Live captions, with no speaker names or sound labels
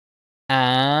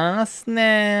Ah,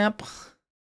 snap.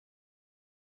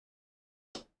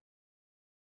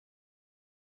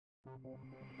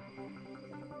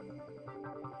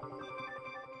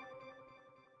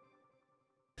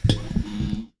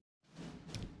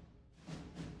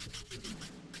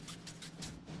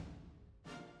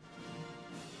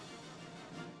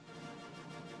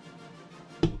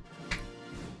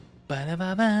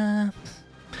 Ba-da-ba-ba.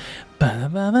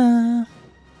 Ba-da-ba-ba.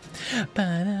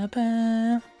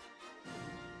 Ba-da-ba.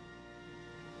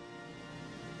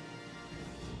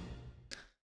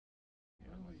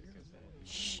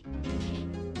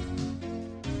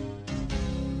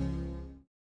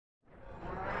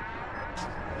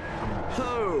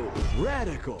 Ho!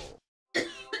 Radical!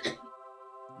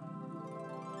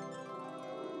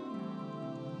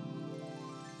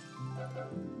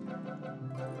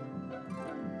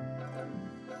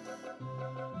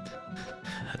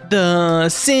 The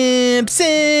Simpsons!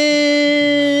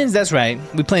 That's right,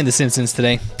 we're playing The Simpsons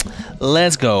today.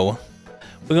 Let's go.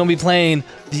 We're gonna be playing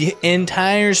the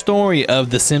entire story of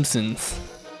The Simpsons.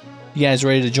 You guys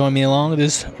ready to join me along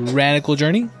this radical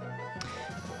journey?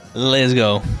 Let's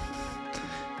go.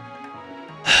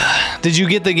 Did you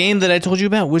get the game that I told you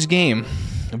about? Which game?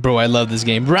 Bro, I love this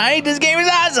game, right? This game is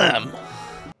awesome!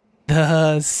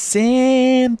 The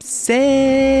Simpsons!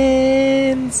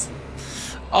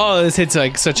 Oh, this hits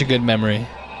like such a good memory.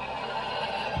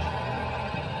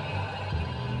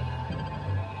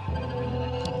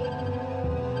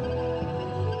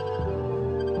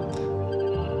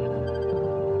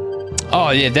 Oh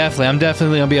yeah, definitely. I'm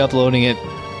definitely gonna be uploading it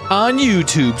on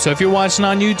YouTube. So if you're watching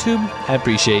on YouTube, I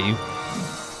appreciate you.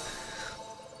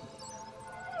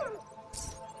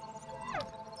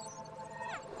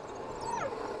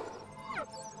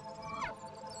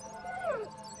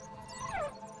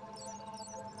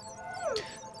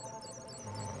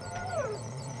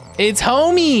 It's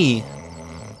homie.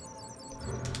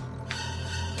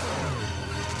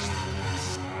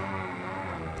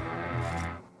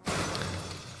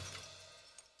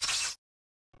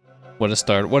 What a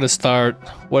start. What a start.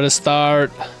 What a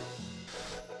start.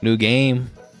 New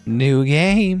game. New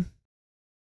game.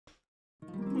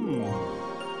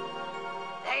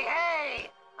 Hey,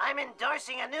 hey! I'm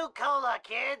endorsing a new cola,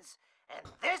 kids. And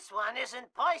this one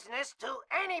isn't poisonous to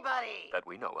anybody. That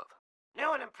we know of.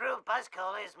 New and improved Buzz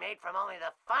Cola is made from only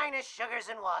the finest sugars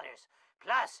and waters.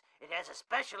 Plus, it has a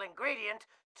special ingredient,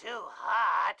 too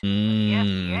hot.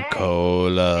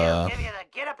 Cola. They'll give you the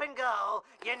get up and go.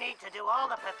 You need to do all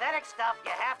the pathetic stuff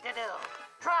you have to do.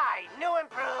 Try new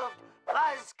improved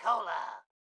Buzz Cola.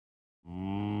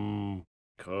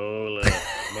 Cola.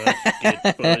 Must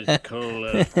get Buzz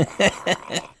Cola.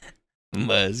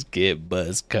 Must get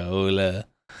Buzz Cola.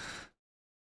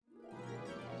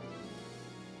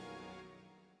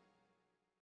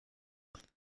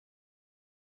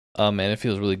 Oh man, it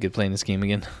feels really good playing this game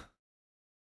again.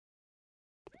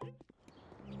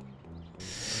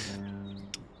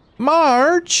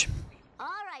 Marge!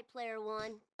 Alright, player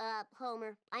one.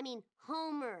 Homer. I mean,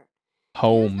 Homer. Use the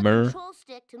Homer. control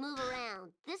stick to move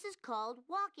around. This is called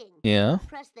walking. Yeah.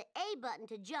 Press the A button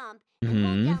to jump and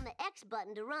hold down the X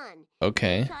button to run.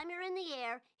 Okay. Every time you're in the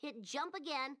air, hit jump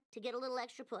again to get a little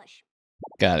extra push.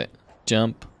 Got it.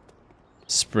 Jump.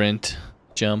 Sprint.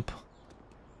 Jump.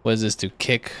 What does this do?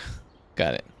 Kick.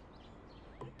 Got it.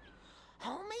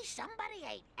 Homie, somebody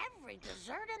ate every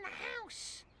dessert in the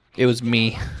house. It was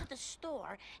me. Go to the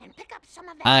store and pick up some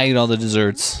of that I ate all the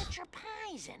desserts. miniature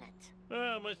pies in it.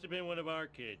 Oh, must have been one of our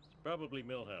kids. Probably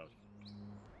Millhouse.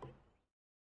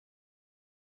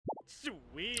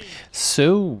 Sweet.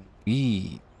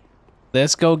 Sweet.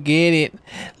 Let's go get it.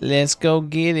 Let's go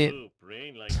get it. Ooh,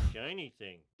 brain like shiny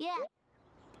thing. Yeah.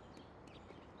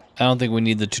 I don't think we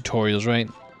need the tutorials, right?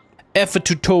 F a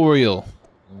tutorial.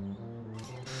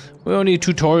 We don't need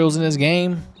tutorials in this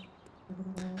game.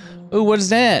 Ooh, what is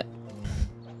that?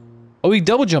 Oh, we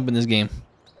double jump in this game.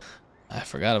 I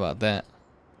forgot about that.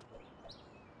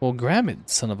 Well, grab it,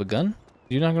 son of a gun.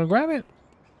 You're not gonna grab it?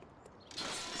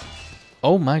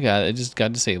 Oh my god, it just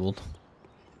got disabled.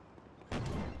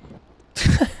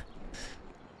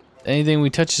 Anything we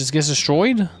touch just gets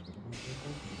destroyed?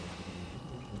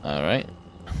 Alright.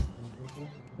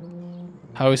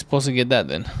 How are we supposed to get that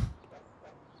then?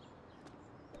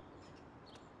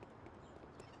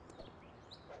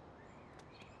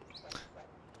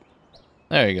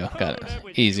 There you go, got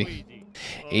it. Easy.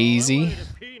 Easy.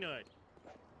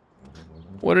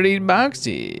 What are these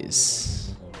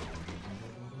boxes?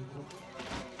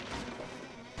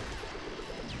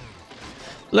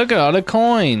 Look at all the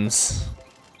coins.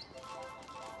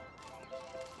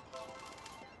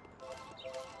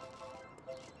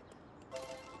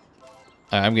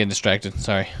 I'm getting distracted.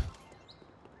 Sorry.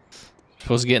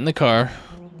 Supposed to get in the car.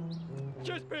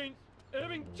 Chest pains.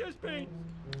 Having chest pains.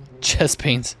 Chest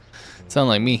pains. Sound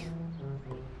like me.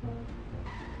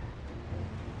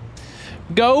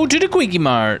 Go to the Quickie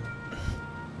Mart.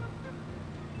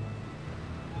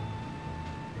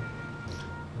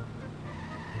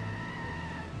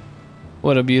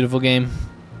 What a beautiful game.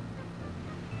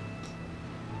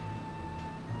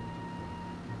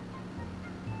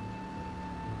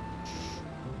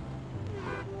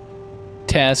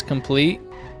 Task complete.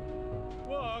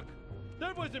 Walk.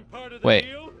 That wasn't part of the Wait.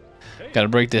 deal. Hey, Gotta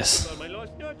break this. about my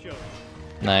lost nacho.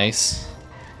 Nice.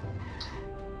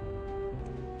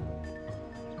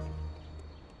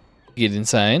 Get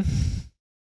inside.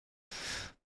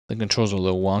 The controls are a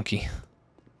little wonky.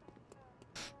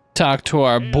 Talk to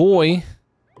our boy,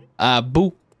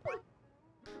 Abu.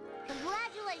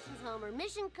 Congratulations, Homer.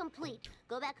 Mission complete.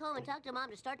 Go back home and talk to Mom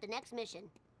to start the next mission.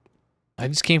 I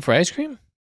just came for ice cream?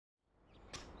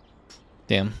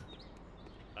 Damn.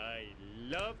 I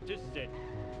love to sit.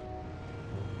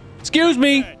 Excuse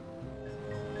me.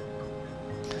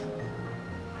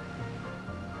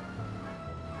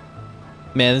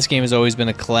 Man, this game has always been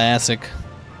a classic.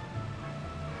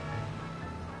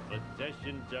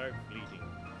 Possessions are fleeting.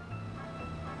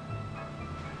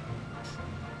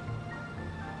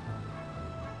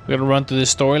 We're gonna run through this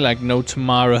story like no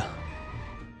tomorrow.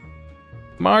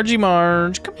 Margie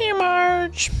Marge. Come here,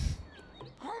 Marge.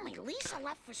 Homie, Lisa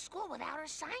left for school without her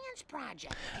science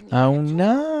project. Oh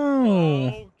no.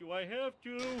 Oh, do I have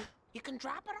to? You can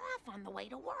drop it off on the way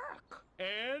to work.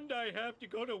 And I have to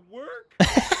go to work?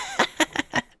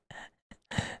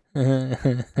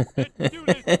 Let's do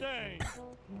this thing.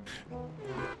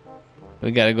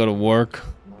 We gotta go to work.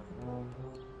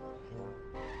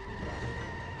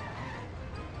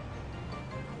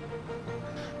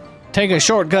 Take a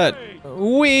shortcut.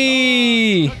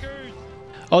 Wee! Suckers.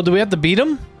 Oh, do we have to beat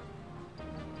him?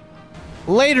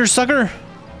 Later, sucker.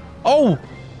 Oh!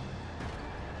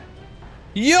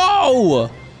 Yo!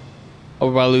 Oh,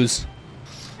 we're about to lose.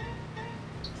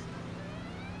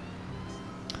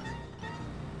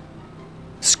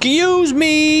 Excuse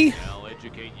me! I'll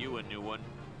educate you a new one.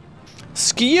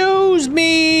 Excuse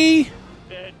me!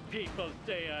 Bad people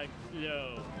say I'm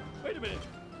slow. Wait a minute.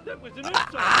 That was an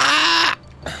insult. Ah!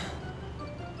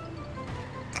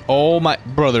 Oh my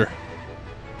brother.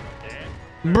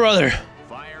 Brother.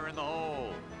 Fire in the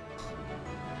hole.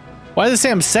 Why does it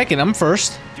say I'm second? I'm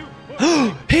first.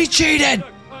 He cheated!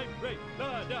 I'm great.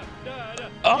 Da, da, da, da.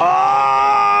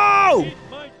 Oh! Eat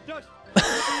my dust,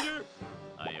 Peter.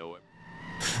 I owe it.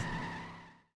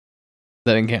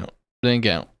 That didn't count. That didn't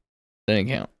count. That didn't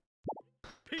count.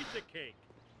 Piece of cake.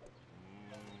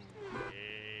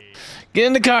 Hey. Get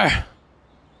in the car.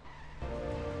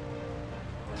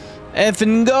 F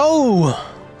and go.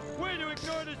 Way to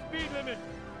ignore the speed limit.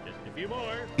 Just a few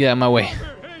more. Get out of my way.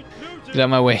 Homer hates losers. Get out of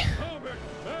my way. Homer,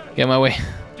 Get out of my way.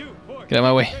 2, 4, Get out of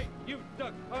my way. 8, you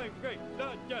suck. I'm great.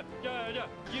 Da, da, da, da.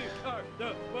 You are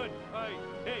the one I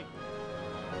hate.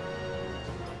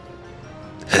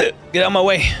 Get out of my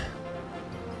way.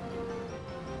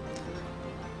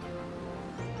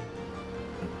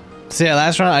 See, that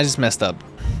last round I just messed up.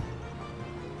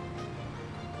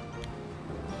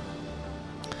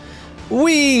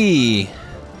 Wee!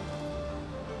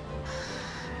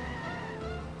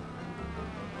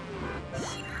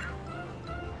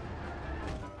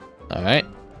 Alright.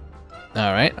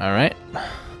 Alright, alright.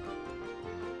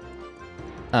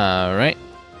 Alright.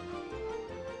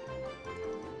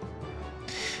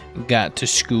 Got to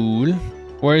school.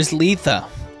 Where's Letha?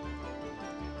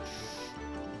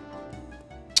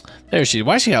 There she is.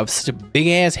 Why does she have such a big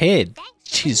ass head?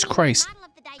 Jesus Christ. Model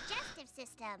of the digestive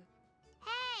system.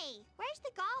 Hey, where's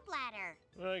the gallbladder?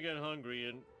 I got hungry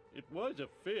and it was a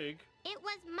fig. It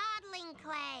was modeling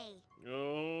clay.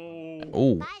 Oh.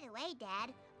 Oh. By the way,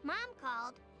 Dad, Mom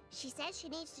called. She says she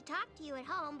needs to talk to you at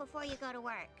home before you go to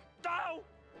work. Oh.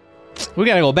 We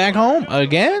gotta go back home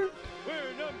again?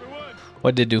 We're number 1.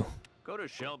 What did it do? Go to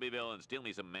Shelbyville and steal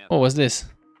me some meth. What was this?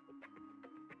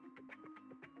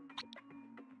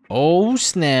 Oh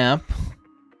snap.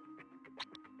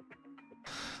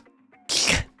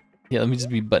 Yeah, let me just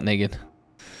be butt naked.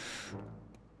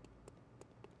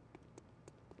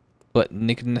 Butt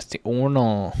naked nasty or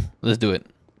no. Let's do it.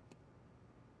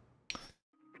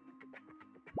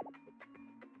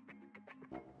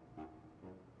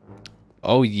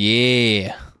 Oh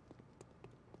yeah.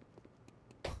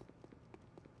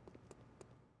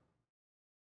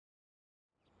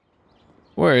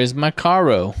 Where is my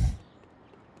caro?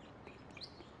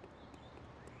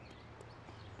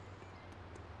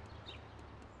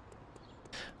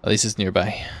 At least it's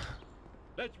nearby.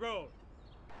 roll.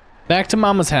 Back to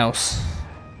Mama's house.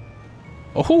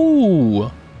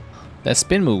 Oh, that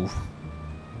spin move.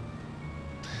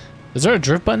 Is there a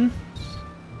drift button?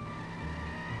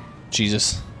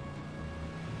 Jesus.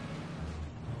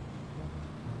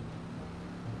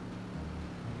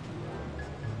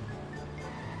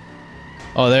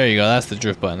 Oh, there you go. That's the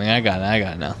drift button. I got it. I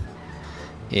got it now.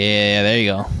 Yeah, there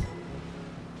you go.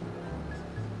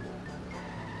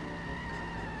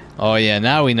 Oh yeah,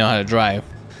 now we know how to drive.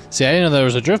 See, I didn't know there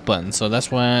was a drift button, so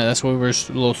that's why we were a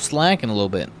little slacking a little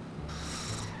bit.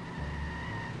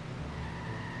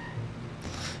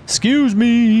 Excuse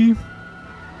me.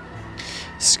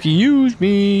 Excuse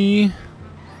me.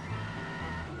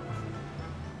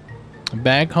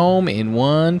 Back home in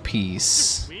one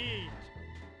piece. Sweet.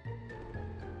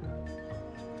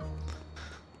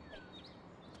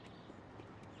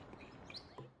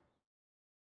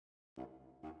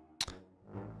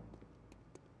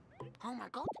 Oh my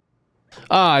god.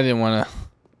 Ah, I didn't want to.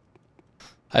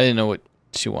 I didn't know what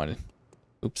she wanted.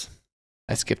 Oops.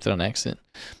 I skipped it on accident.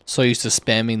 So used to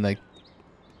spamming like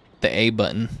the A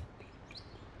button.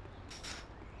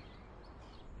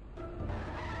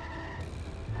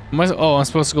 Oh, I'm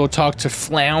supposed to go talk to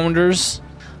Flounders?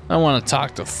 I want to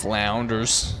talk to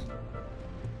Flounders.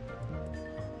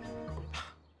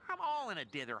 I'm all in a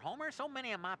dither, Homer. So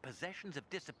many of my possessions have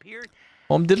disappeared.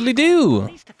 Home diddly do.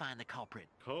 Needs to find the culprit.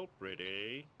 Culprit,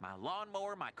 eh? My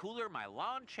lawnmower, my cooler, my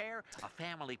lawn chair, a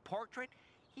family portrait,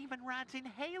 even Rod's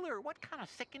inhaler. What kind of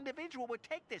sick individual would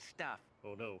take this stuff?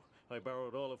 Oh no, I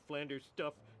borrowed all of Flanders'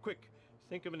 stuff. Quick,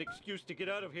 think of an excuse to get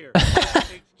out of here.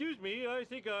 Excuse me, I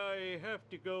think I have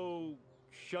to go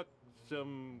shuck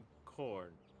some corn.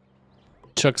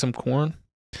 Chuck some corn.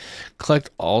 Collect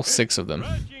all 6 of them.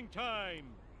 Thrashing time!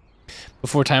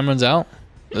 Before time runs out?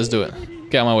 Let's do it.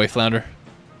 Get out of my way, Flounder.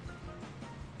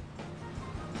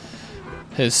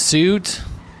 His suit.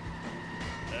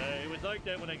 It was like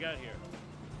that when I got here.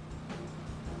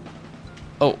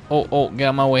 Oh, get out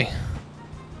of my way.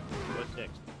 What's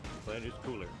next? Flanders'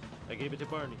 cooler. I gave it to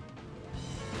Barney.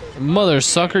 Mother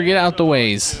sucker, get out the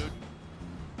ways.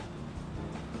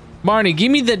 Barney,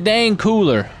 give me the dang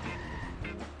cooler.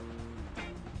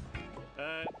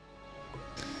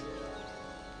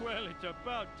 Well, it's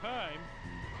about time.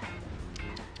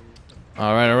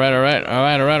 Alright.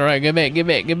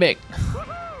 Get back.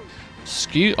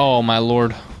 Excuse. Oh, my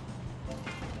lord.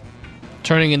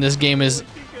 Turning in this game is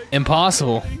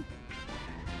impossible.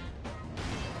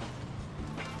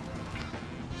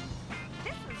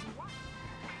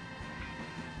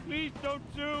 Please don't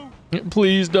sue.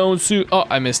 Please don't sue. Oh,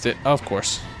 I missed it. Of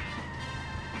course.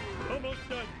 Almost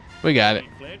done. We got it.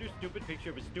 Flanders' stupid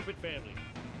picture of a stupid family.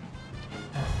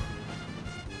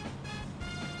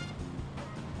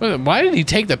 Why did he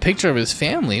take the picture of his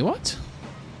family? What?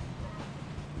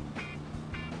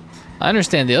 I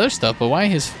understand the other stuff, but why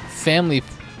his family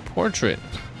portrait?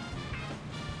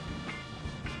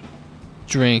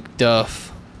 Drink,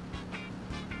 Duff.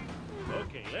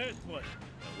 Okay, last one.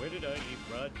 Now, where did I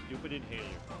leave Rod's stupid inhaler?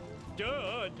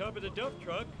 Duh, on top of the dump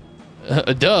truck.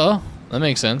 Duh. That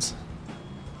makes sense.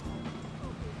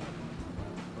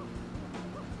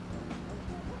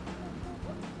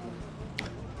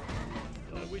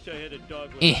 I wish I had a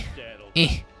dog with a saddle.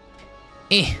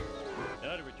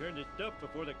 Now to return this stuff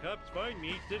before the cops find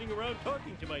me sitting around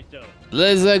talking to myself.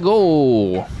 Let's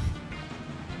go.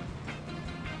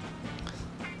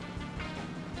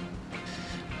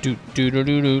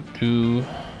 Do.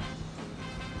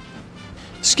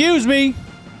 Excuse me.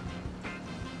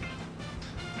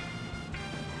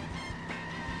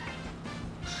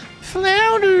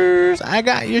 Flounders, I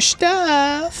got your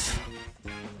stuff.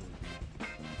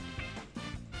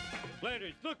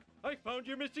 Flanders, look, I found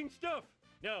your missing stuff.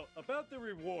 Now, about the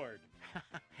reward.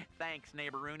 Thanks,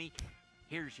 neighbor Rooney.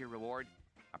 Here's your reward.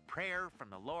 A prayer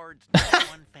from the Lord's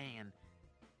 #1 fan.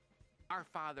 Our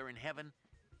Father in heaven,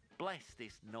 bless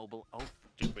this noble oath.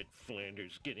 Stupid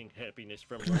Flanders getting happiness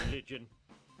from religion.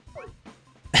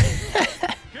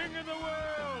 King of the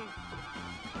world!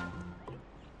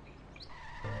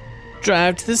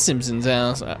 Drive to the Simpsons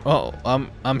house. Oh,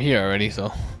 I'm here already,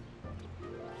 so.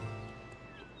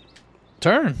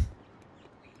 Turn.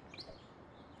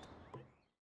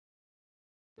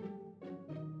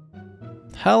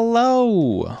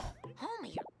 Hello.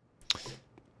 Homie,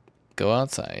 Go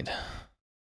outside.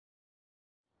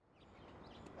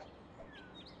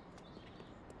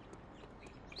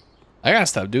 I gotta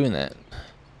stop doing that.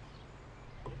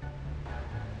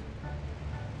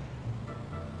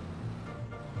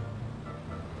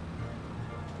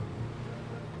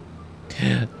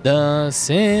 The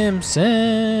Simpsons.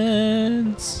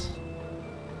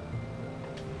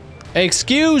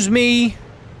 Excuse me.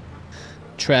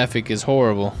 Traffic is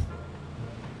horrible.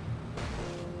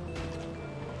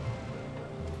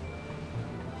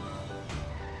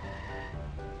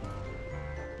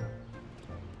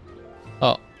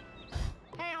 Oh,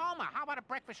 Hey, Homer, how about a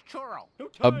breakfast churro? No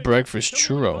a time. breakfast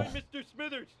Someone churro. find Mr.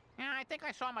 Smithers. Yeah, I think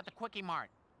I saw him at the Quickie Mart.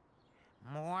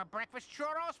 More breakfast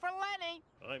churros for Lenny.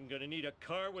 I'm gonna need a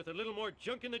car with a little more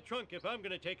junk in the trunk if I'm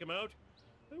gonna take him out.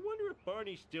 I wonder if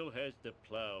Barney still has the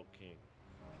Plow King.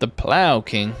 The Plow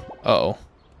King. Uh-oh.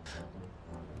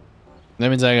 That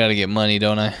means I gotta get money,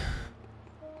 don't I?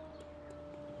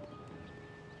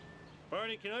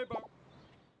 Barney, can I borrow?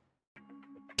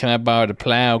 Can I borrow the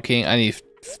Plow King? I need,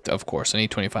 of course, I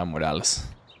need $25 more.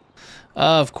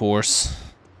 Of course.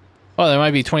 Oh, there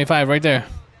might be 25 right there.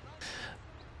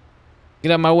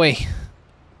 Get out of my way.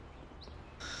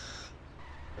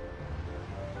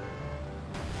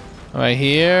 Right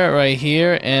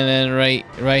here, and then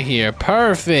right here.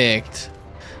 Perfect.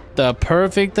 The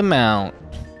perfect amount.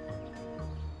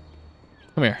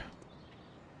 Come here.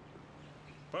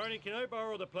 Barney, can I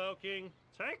borrow the Plow King?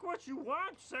 Take what you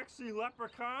want, sexy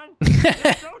leprechaun.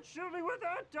 Just don't shoot me with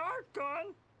that dart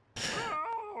gun.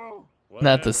 Oh.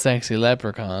 Not the sexy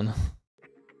leprechaun.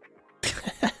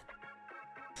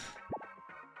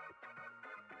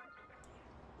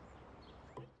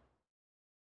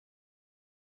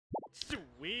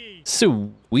 Sweet.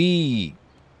 Sweet.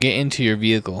 Get into your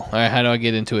vehicle. Alright, how do I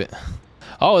get into it?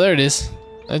 Oh, there it is.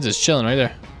 It's just chilling right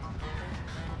there.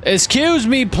 Excuse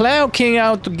me, Plow King,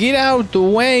 get out the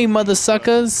way, mother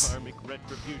suckers. Karmic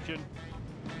retribution.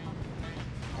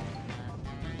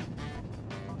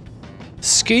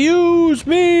 Excuse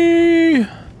me.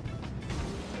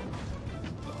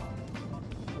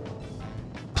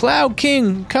 Plow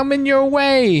King, coming your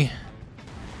way.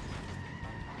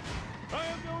 I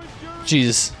am no insurance.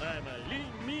 Jesus. I'm a lean,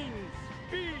 mean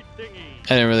speed thingy. I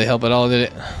didn't really help at all,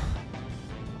 did it?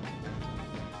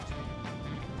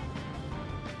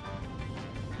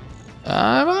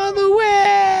 I'm on the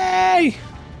way!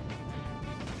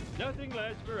 Nothing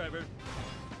lasts forever.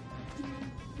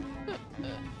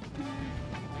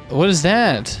 What is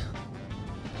that?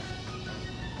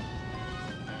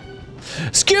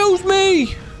 Excuse me!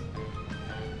 Mr.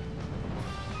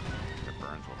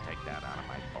 Burns will take that out of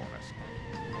my bonus.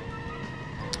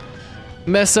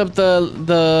 Mess up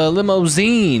the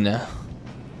limousine.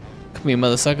 Come here,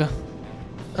 mother sucker.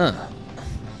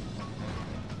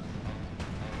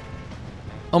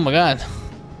 Oh my god.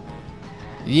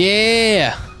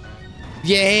 Yeah!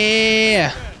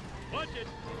 Yeah! Watch it.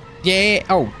 Yeah!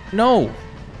 Oh, no!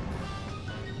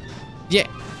 Yeah!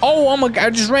 Oh my god, I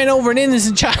just ran over an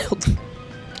innocent child!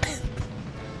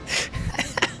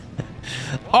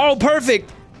 Oh,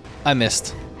 perfect! I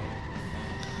missed.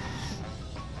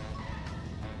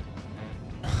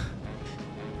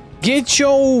 Get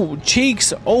your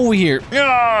cheeks over here.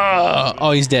 Ah!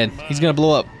 Oh, he's dead. He's gonna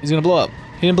blow up. He's gonna blow up.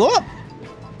 He didn't blow up?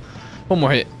 One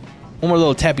more hit. One more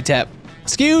little tappy tap.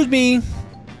 Excuse me.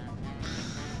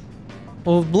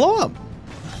 Well, blow up.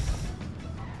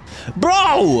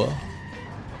 Bro!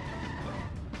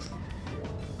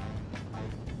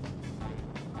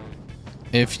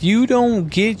 If you don't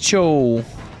get your...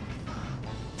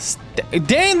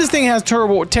 Damn, this thing has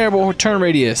terrible turn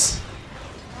radius.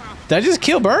 Did I just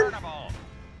kill Bird? I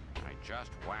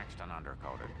just waxed and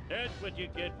undercoated. That's what you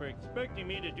get for expecting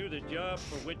me to do the job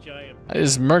for which I am. I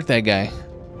just murked that guy.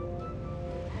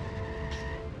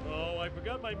 Oh, I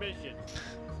forgot my mission.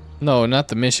 No, not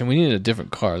the mission. We need a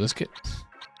different car. Let's get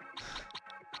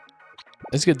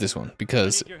this one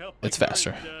because I need your help. My it's car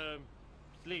faster. is,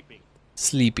 sleeping.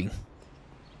 Sleeping.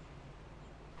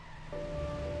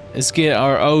 Let's get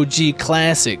our OG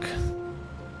classic.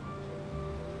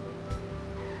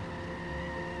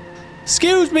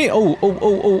 Excuse me. Oh.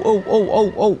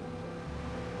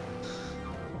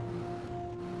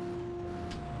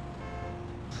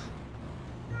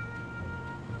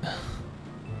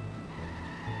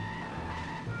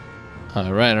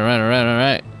 All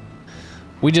right.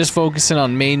 We just focusing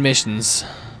on main missions.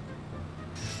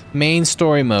 Main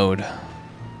story mode.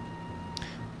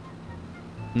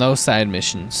 No side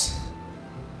missions.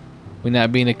 We're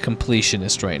not being a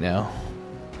completionist right now.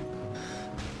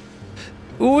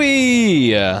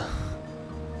 Wee!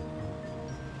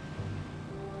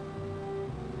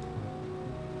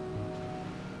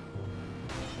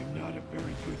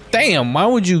 Damn, why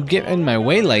would you get in my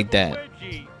way like that?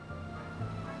 Reggie.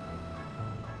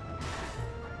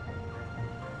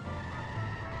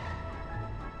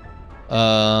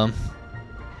 Am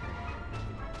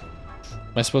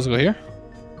I supposed to go here?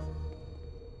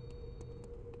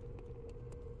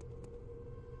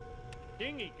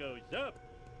 Dinghy goes up.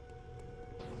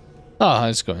 Oh,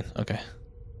 it's going. Okay.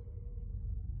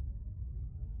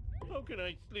 How can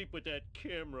I sleep with that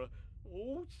camera?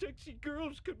 Oh, sexy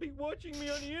girls could be watching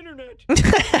me on the internet.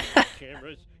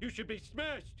 Cameras, you should be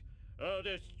smashed. I'll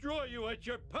destroy you at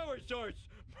your power source.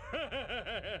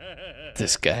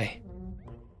 This guy.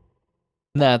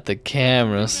 Not the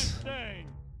cameras.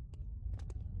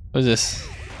 What is this?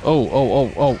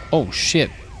 Oh,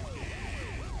 shit.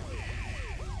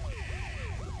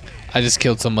 I just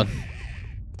killed someone.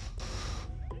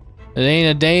 It ain't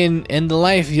a day in the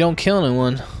life if you don't kill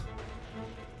anyone.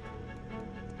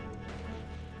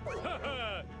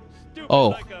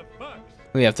 Oh.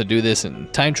 We have to do this in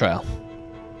time trial.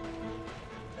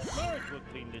 Marge will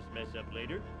clean this mess up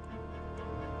later.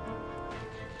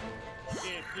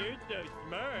 If you're so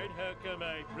smart, how come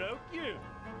I broke you?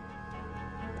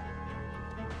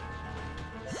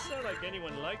 It's not like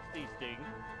anyone likes these things.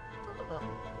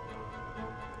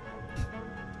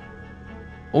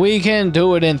 We can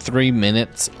do it in 3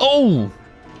 minutes. Oh!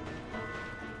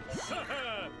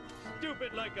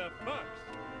 Stupid like a fox.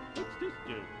 What's this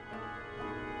do?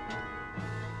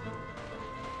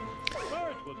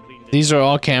 Marge will clean this. These are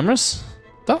all cameras?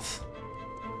 Stuff?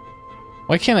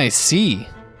 Why can't I see?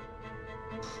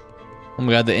 Oh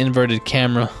my god, the inverted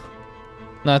camera.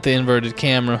 Not the inverted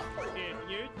camera. If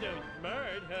you're so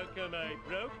smart, how come I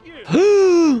broke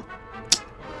you?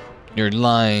 You're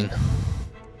lying.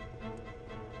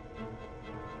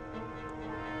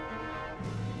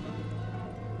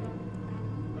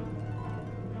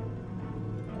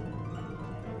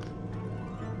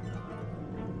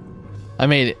 I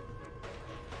made it.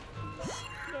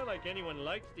 Not like anyone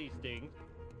likes these things.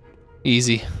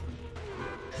 Easy.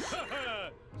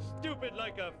 Stupid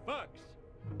like a fox.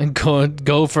 And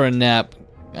go for a nap.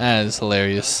 That is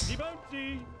hilarious. Bouncy,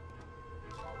 bouncy.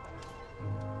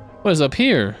 What is up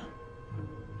here?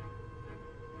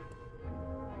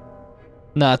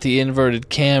 Not the inverted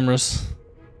cameras.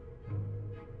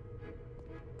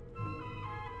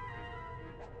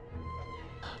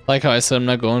 Like how I said I'm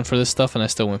not going for this stuff and I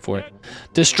still went for it.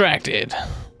 Distracted.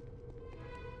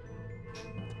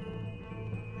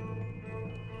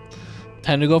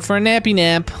 Time to go for a nappy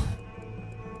nap.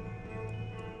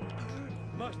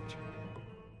 Must.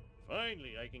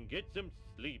 Finally, I can get some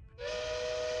sleep.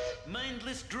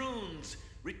 Mindless drones,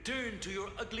 return to your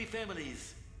ugly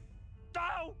families.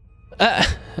 Ow!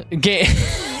 Gay.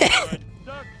 What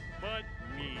sucks but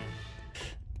me.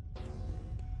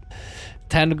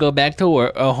 Time to go back to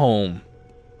work, home.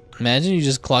 Imagine you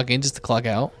just clock in just to clock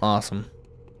out. Awesome.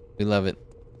 We love it.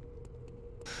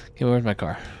 Okay, where's my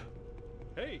car?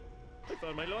 Hey, I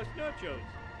found my lost nachos.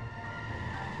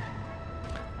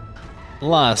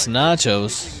 Lost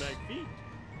nachos. Kissing my feet.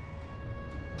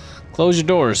 Close your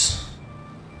doors.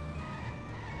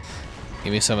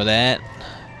 Give me some of that.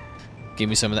 Give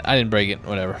me some of that. I didn't break it.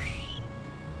 Whatever.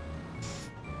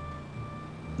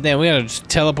 Damn, we gotta just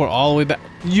teleport all the way back.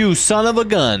 You son of a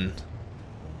gun.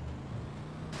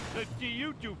 Let's see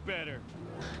you do better.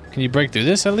 Can you break through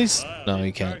this at least? Wow, No, this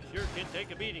you can't. car sure can take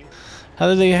a beating.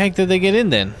 How the heck did they get in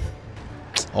then?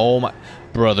 Oh my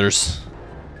brothers.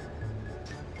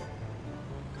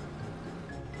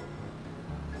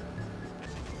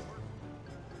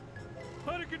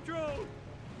 Out of control.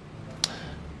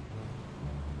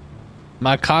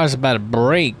 My car's about to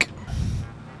break.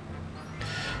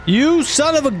 You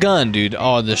son of a gun, dude.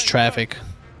 Oh, this traffic.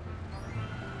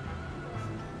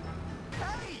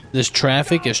 This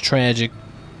traffic is tragic.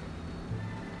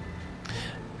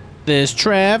 This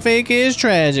traffic is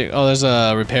tragic. Oh, there's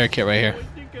a repair kit right here. I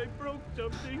think I broke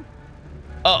something.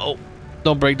 Uh-oh.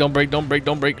 Don't break, don't break, don't break,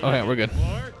 don't break. Okay, we're good.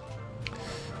 More?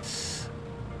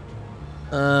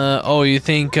 Oh, you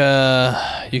think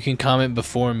you can comment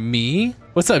before me?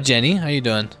 What's up, Jenny? How you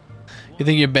doing? You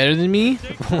think you're better than me?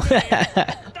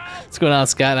 What's going on,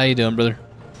 Scott? How you doing, brother?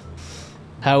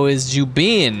 How is you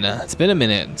been? It's been a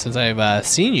minute since I've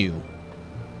seen you.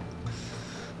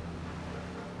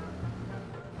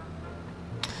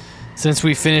 Since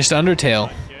we finished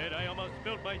Undertale. Kid, I almost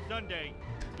spilled my sundae.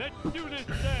 Let's do this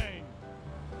thing.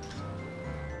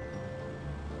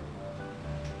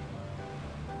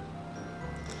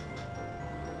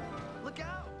 Look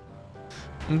out!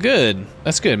 I'm good.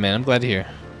 That's good, man. I'm glad to hear.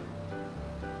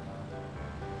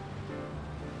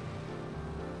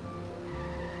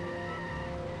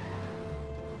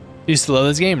 You used to love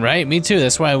this game, right? Me too.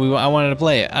 That's why I wanted to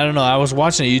play it. I don't know. I was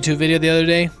watching a YouTube video the other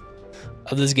day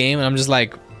of this game, and I'm just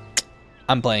like,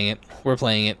 I'm playing it. We're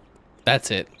playing it.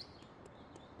 That's it.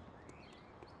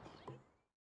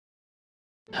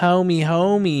 Homie,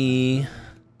 homie.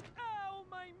 Ow,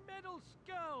 my metal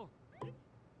skull.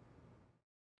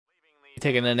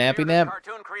 Taking a nappy Here's a nap?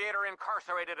 cartoon creator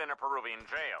incarcerated in a Peruvian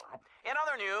jail. In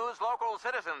other news, local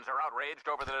citizens are outraged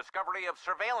over the discovery of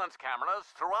surveillance cameras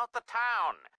throughout the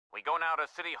town. We go now to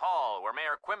City Hall, where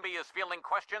Mayor Quimby is fielding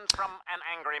questions from an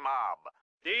angry mob.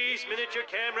 These miniature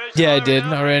cameras. Yeah, I are did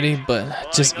an already, outrage.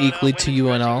 but just Lying on equally up to in you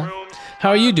and dressing all. rooms,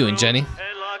 How are you doing, bathrooms, Jenny?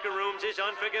 And locker rooms is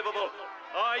unforgivable.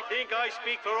 I think I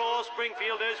speak for all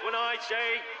Springfielders when I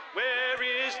say, where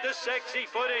is the sexy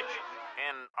footage?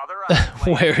 In other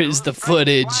unexplained Where is news, the strange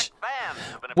footage? black vans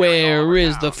have been appearing all Where over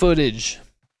is the town. footage?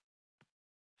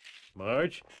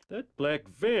 Marge, that black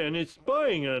van is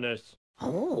spying on us.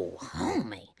 Oh,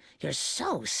 homie, you're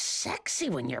so sexy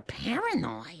when you're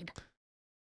paranoid.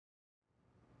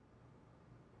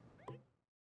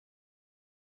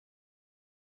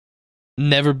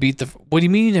 Never beat the. What do you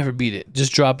mean you never beat it?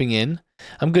 Just dropping in?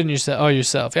 I'm good in yourself. Oh,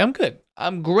 yourself. Yeah, I'm good.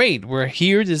 I'm great. We're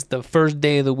here. This is the first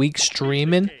day of the week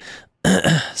streaming.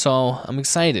 So I'm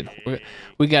excited.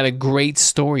 We got a great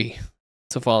story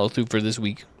to follow through for this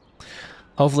week.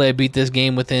 Hopefully I beat this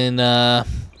game within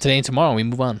today and tomorrow. We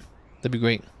move on. That'd be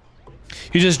great.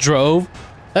 You just drove?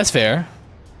 That's fair.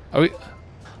 Are we?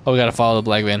 Oh, we gotta follow the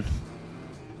black van.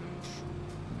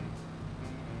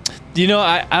 You know,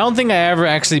 I don't think I ever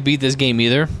actually beat this game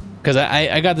either. Because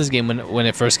I got this game when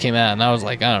it first came out, and I was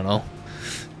like, I don't know,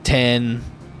 10,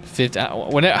 15,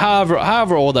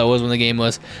 however old I was when the game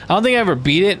was. I don't think I ever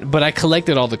beat it, but I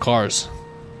collected all the cars.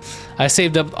 I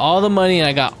saved up all the money, and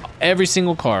I got every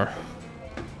single car.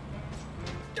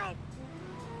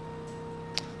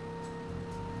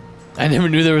 I never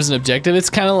knew there was an objective. It's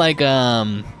kind of like,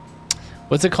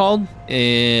 what's it called?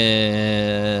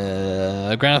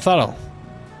 Grand Theft Auto.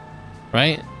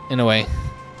 Right? In a way.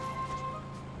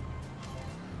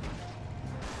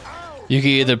 You can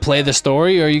either play the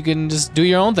story or you can just do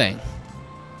your own thing.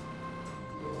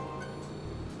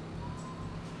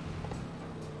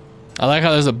 I like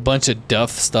how there's a bunch of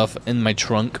Duff stuff in my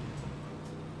trunk.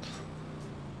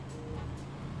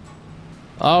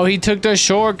 Oh, he took the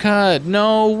shortcut.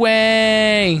 No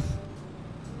way.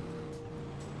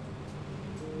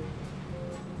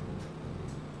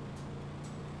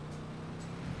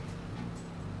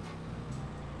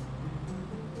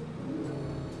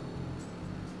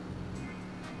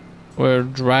 We're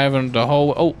driving the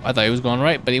whole... Oh, I thought he was going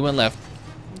right, but he went left.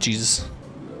 Jesus.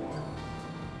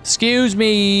 Excuse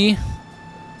me.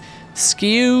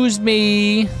 Excuse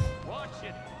me.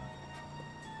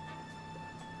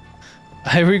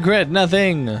 I regret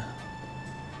nothing.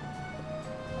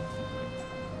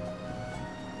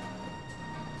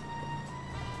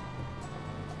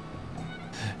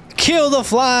 Kill the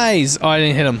flies. Oh, I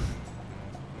didn't hit him.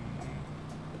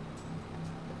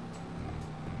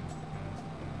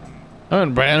 I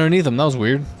went right underneath him. That was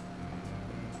weird.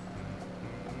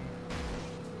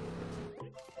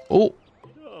 Oh.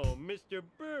 Oh, Mr.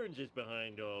 Burns is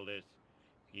behind all this.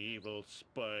 Evil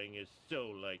spying is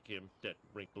so like him, that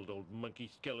wrinkled old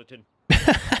monkey skeleton. In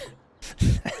your face!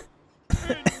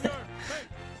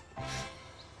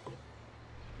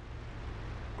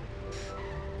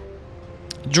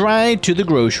 Drive to the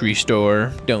grocery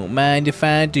store. Don't mind if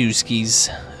I do skis.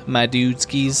 My dude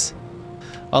skis.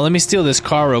 Oh, let me steal this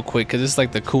car real quick, because it's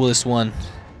like the coolest one.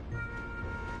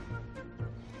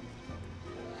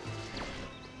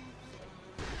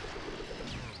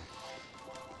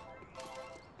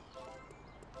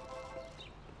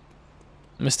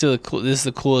 I'm gonna steal the this is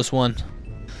the coolest one.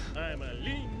 I'm a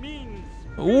lean, mean...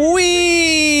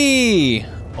 Whee!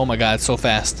 Oh my god, it's so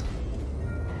fast.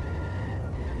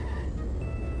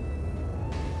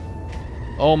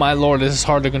 Oh my lord, this is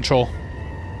hard to control.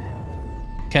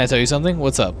 Can I tell you something?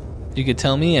 What's up? You could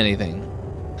tell me anything.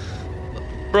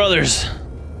 Brothers.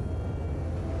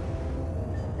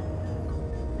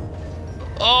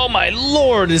 Oh my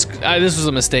lord, this was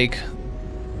a mistake.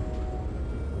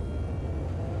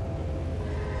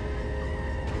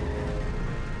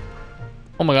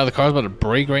 Oh my god, the car's about to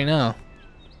break right now.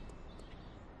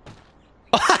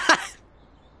 I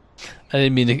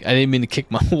didn't mean to kick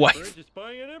my wife. Burns is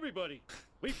spying on everybody.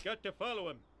 We've got to follow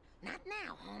him. Not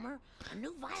now, Homer. A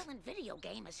new violent video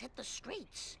game has hit the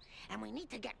streets, and we need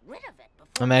to get rid of it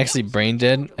before... I'm actually brain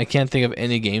dead. I can't think of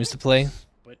any games to play.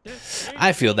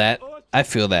 I feel that. I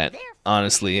feel that.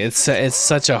 Honestly, it's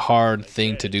such a hard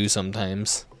thing to do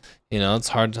sometimes. You know, it's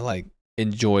hard to like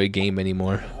enjoy a game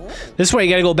anymore. This way, you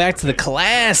gotta go back to the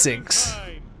classics.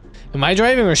 Am I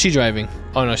driving or is she driving?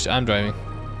 Oh no, I'm driving.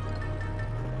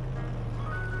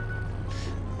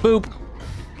 Boop.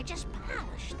 I just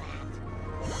polished that.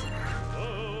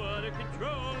 Oh, out of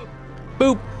control.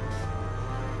 Boop.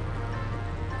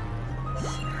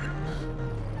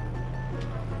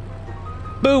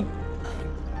 Boop.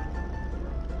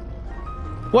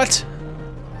 What?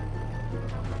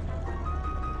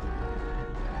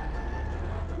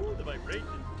 Ooh, the vibrations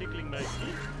tickling my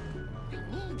feet. I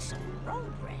need some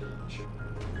road rage.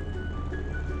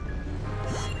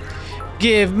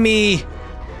 Give me!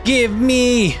 Give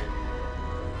me! Eat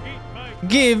my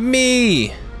Give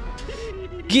me!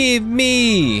 Give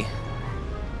me!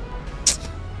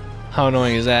 How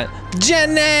annoying is that?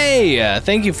 Jenny!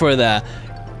 Thank you for the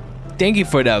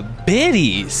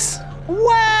biddies.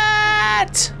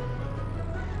 What?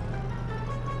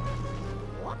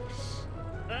 Whoops.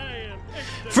 I am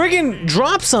extra Friggin'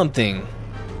 drop something.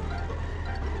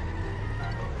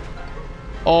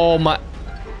 Oh my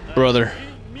brother.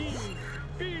 mean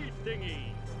speed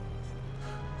thingy.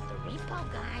 The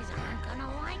repo guys aren't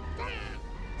gonna like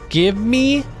that. Give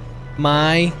me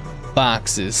my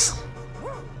boxes.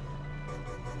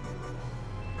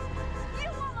 You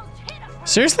almost hit him.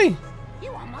 Seriously?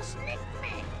 You almost nicked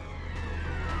me.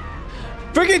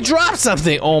 Friggin' drop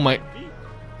something. Oh my.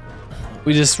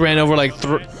 We just ran over like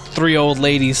three old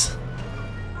ladies.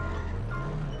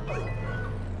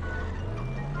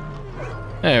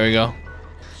 There we go.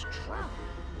 It's true.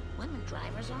 Women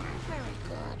drivers aren't very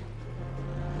good.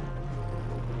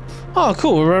 Oh,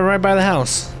 cool. We're right by the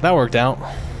house. That worked out.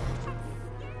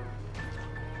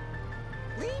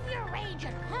 Leave your rage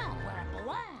at home where it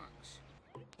belongs.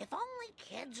 If only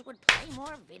kids would play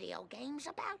more video games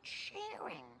about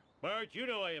sharing. Marge, you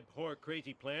know I abhor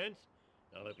crazy plans.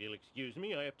 Now, if you'll excuse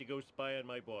me, I have to go spy on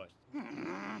my boss.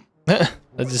 That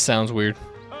just sounds weird.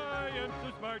 I am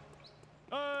so smart.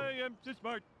 I am so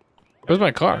smart. Where's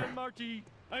my car? S-M-R-T.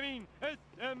 I mean,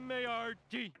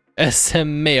 S-M-A-R-T.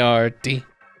 S-M-A-R-T.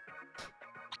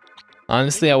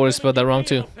 Honestly, I would have spelled that wrong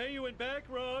too. I'll pay you in back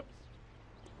rubs.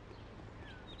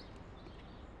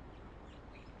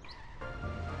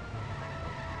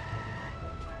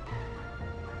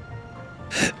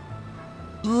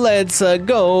 Let's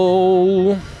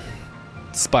go.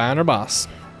 Spy on our boss.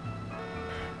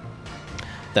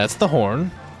 That's the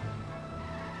horn.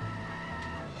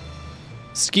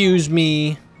 Excuse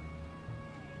me.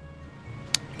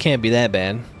 Can't be that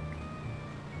bad.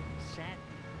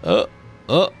 Oh.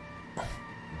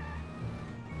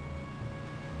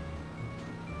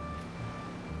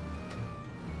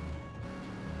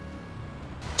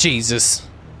 Jesus.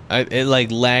 It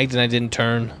like lagged and I didn't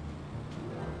turn.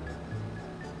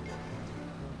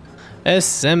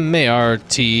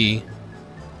 S-M-A-R-T.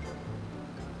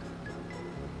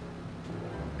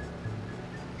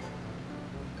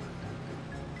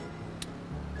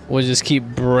 We'll just keep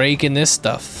breaking this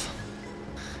stuff.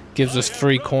 Gives us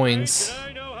free coins.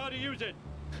 I know how to use it.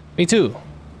 Me too.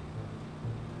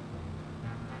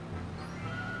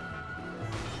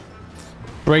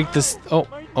 Break this. Oh,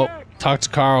 talk to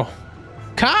Carl.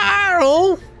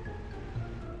 Carl!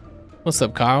 What's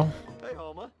up, Carl? Hey,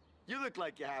 Homer. You look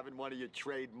like you're having one of your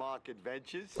trademark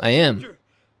adventures. I am.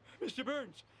 Mr.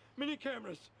 Burns, mini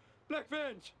cameras, black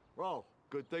vans. Whoa,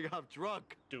 good thing I'm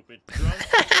drunk. Stupid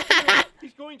drunk.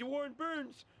 He's going to Warren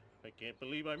Burns. I can't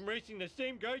believe I'm racing the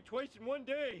same guy twice in one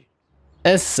day.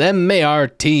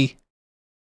 S-M-A-R-T.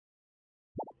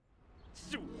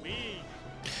 Sweet.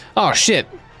 Oh, shit.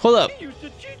 Hold up. He used a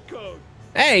cheat code.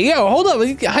 Hey, yo, hold up.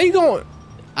 How you going?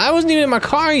 I wasn't even in my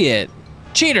car yet.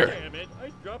 Cheater. Damn it, I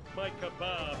dropped my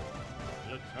kebab.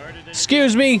 Looks harder than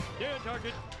Excuse me. Stand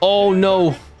target. Oh,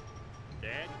 no.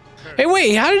 That Hey,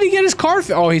 wait. How did he get his car?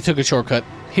 Oh, he took a shortcut.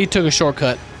 He took a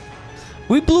shortcut.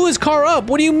 We blew his car up.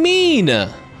 What do you mean?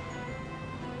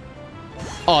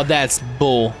 Oh, that's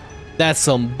bull. That's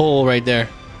some bull right there.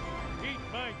 Eat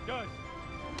my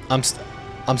dust.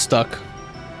 I'm stuck.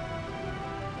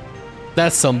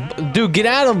 That's some... Dude, get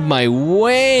out of my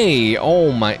way.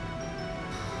 Oh, my...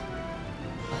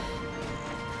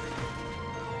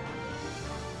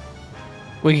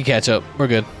 We can catch up. We're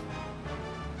good.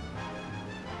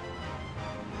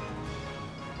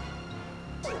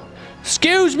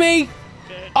 Excuse me.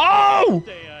 Oh!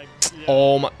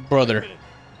 Oh, my... Brother.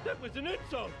 That was an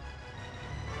insult.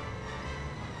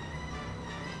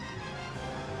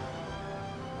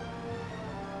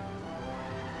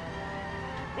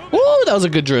 Ooh, that was a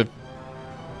good drift.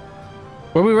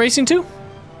 Where are we racing to?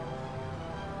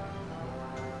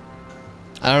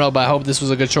 I don't know, but I hope this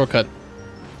was a good shortcut.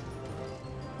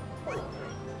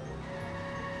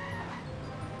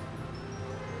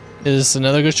 Is this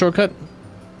another good shortcut?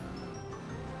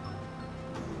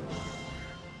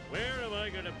 Where am I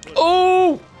gonna put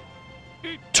Oh!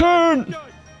 Turn!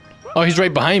 Oh, he's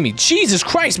right behind me. Jesus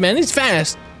Christ, man, he's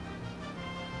fast.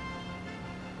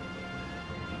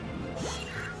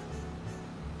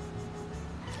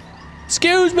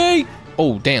 Excuse me.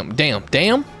 Oh, damn. As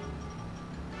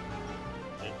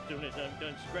soon as I'm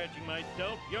done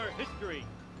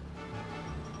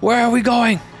Where are we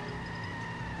going?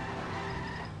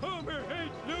 Homer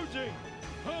hates losing.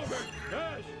 Homer,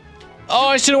 dash. Oh,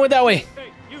 I should have went that way.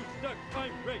 Hey, you suck.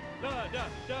 I'm great. Da, da,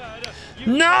 da, da.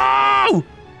 You No!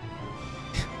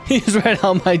 He's right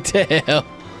on my tail.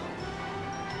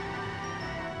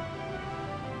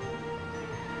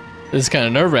 This is kind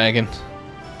of nerve-wracking.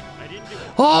 I didn't do it.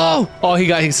 Oh! Oh, he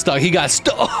got stuck. He got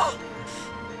stuck.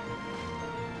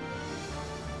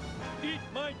 Eat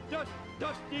my dust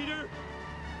eater.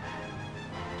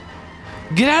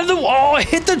 Get out of the... Oh, I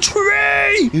hit the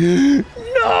tree!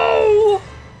 No!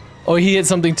 Oh, he hit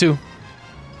something too.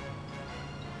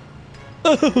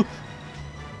 Oh.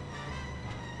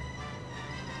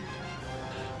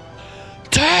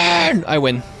 10! I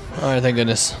win. Alright, thank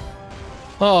goodness.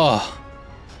 Oh.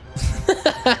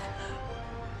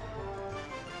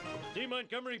 See,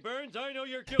 Montgomery Burns, I know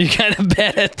you're You're kind of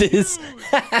bad at this.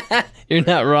 You're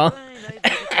not wrong. Fine, I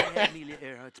had Amelia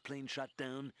Earhart's plane shot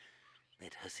down.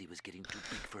 That hussy was getting too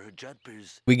big for her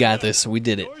jumpers. We got this. We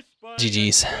did it. You're spying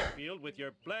GG's. on Springfield with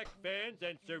your black vans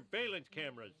and surveillance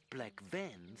cameras. Black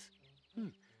vans?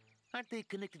 Aren't they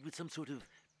connected with some sort of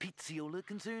pizziola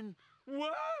concern?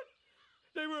 What?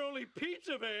 They were only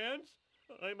pizza vans?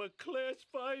 I'm a class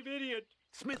 5 idiot.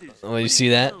 Smithers. Oh, you see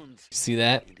that? You Sounds. see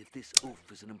that? And if this oaf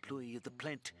is an employee of the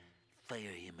plant, fire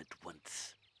him at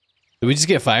once. Did we just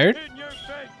get fired? In your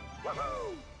face.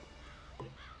 Woohoo!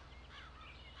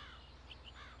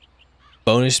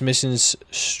 Bonus missions,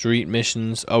 street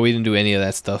missions. Oh, we didn't do any of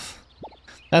that stuff.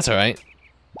 That's alright.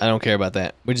 I don't care about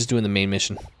that. We're just doing the main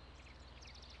mission.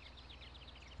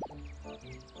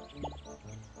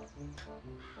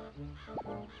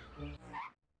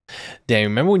 Damn,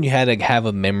 remember when you had to have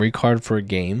a memory card for a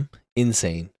game?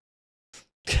 Insane.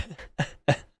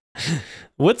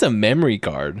 What's a memory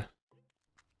card?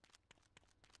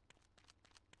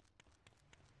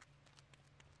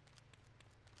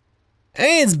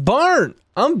 Hey, it's Bart!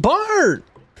 I'm Bart!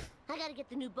 I gotta get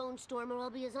the new Bone Storm or I'll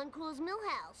be as uncool as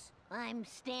Millhouse. I'm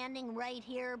standing right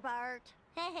here, Bart.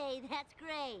 Hey, that's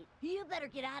great. You better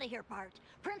get out of here, Bart.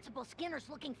 Principal Skinner's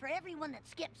looking for everyone that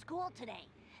skipped school today.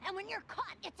 And when you're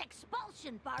caught, it's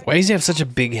expulsion, Bart. Why does he have such a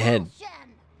big head?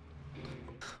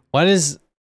 Why does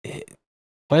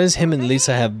him and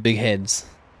Lisa have big heads?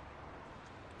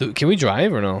 Can we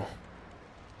drive or no?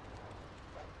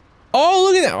 Oh,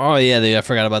 look at that! Oh yeah, I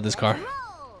forgot about this car.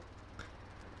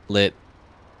 Lit.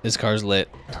 This car's lit.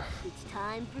 It's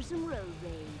time for some road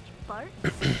rage, Bart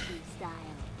Simpson style.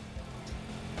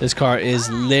 This car is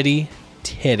litty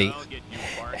titty.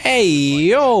 Hey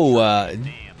yo,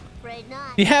 Afraid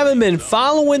not. you haven't been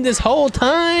following this whole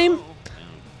time?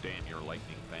 Damn your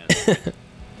lightning fan.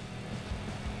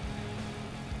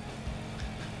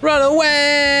 Run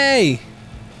away!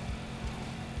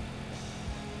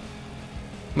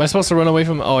 Am I supposed to run away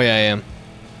from him? Oh yeah, I am.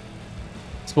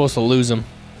 Supposed to lose him.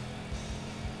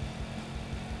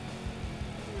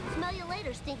 Smell you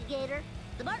later, Stinky Gator.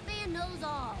 The Bart man knows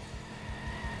all.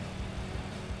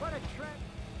 What a trip.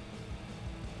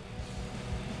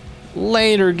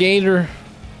 Later, Gator.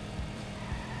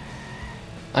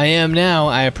 I am now.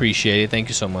 I appreciate it. Thank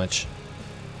you so much.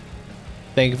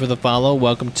 Thank you for the follow.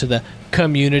 Welcome to the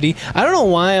community. I don't know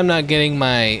why I'm not getting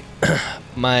my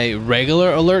my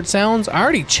regular alert sounds. I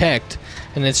already checked,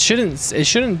 and it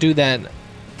shouldn't do that.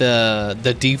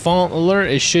 The default alert.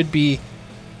 It should be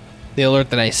the alert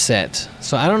that I set.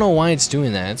 So I don't know why it's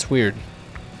doing that. It's weird.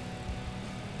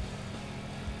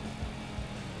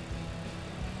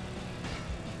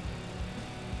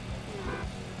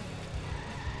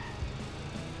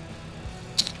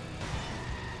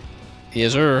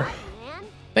 Yes, sir. Man,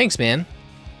 Thanks, man.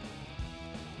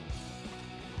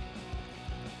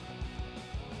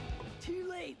 Too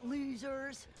late,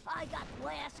 losers. I got the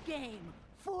last game.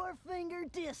 4-finger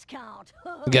discount.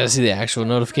 You gotta see the actual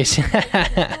notification.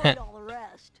 All the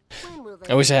rest. when will they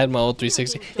I wish I had my old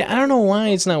 360. Yeah, I don't know why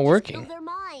it's not spill working. their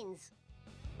minds?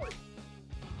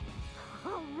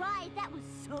 All right, that was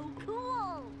so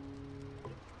cool.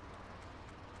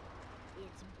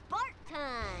 It's Bart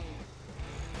time.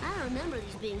 I don't remember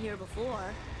these being here before.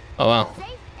 Oh wow. Safe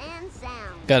and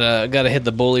sound. Gotta hit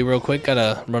the bully real quick.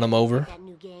 Gotta run him over. That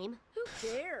new game. Who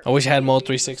cares? I wish I had my old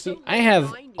 360. I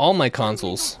have all my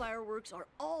consoles. Fireworks are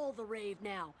all the rave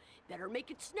now. Better make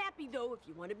it snappy though if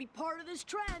you want to be part of this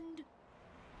trend.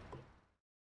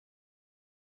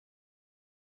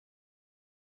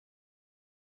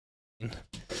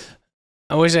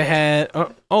 I wish I had.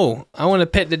 Oh, I want to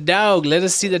pet the dog. Let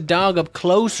us see the dog up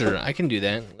closer. I can do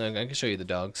that. Look, I can show you the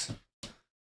dogs.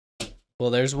 Well,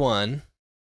 there's one.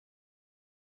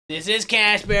 This is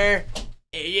Casper.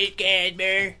 This is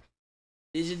Casper.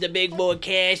 This is the big boy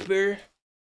Casper.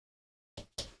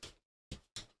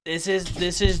 This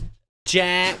is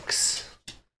Jax.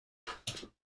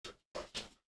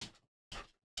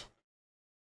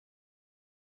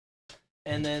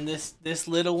 And then this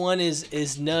little one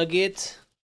is Nugget.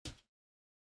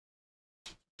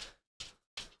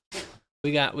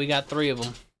 We got 3 of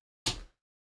them.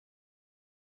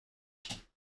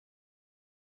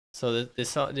 So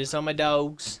this are my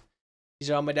dogs. These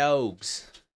are all my dogs.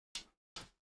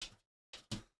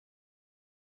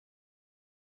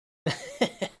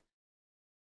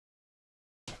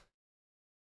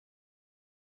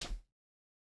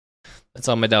 That's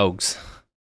all my dogs.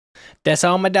 That's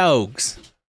all my dogs.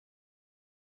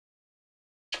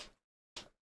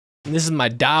 And this is my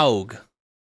dog.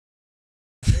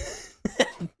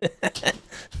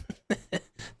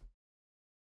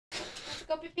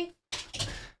 Go pee pee.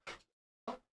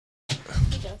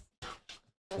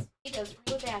 He does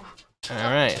real bad.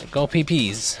 All right, go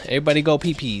pee-pees. Everybody go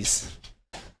pee-pees.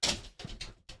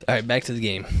 All right, back to the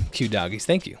game. Cute doggies.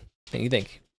 Thank you. Thank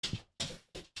you.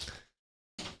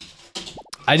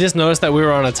 I just noticed that we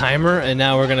were on a timer, and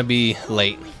now we're gonna be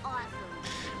late.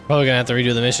 Probably gonna have to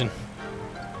redo the mission.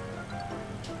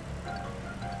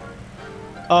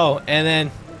 Oh,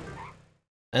 and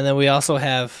then we also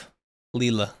have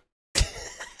Leela.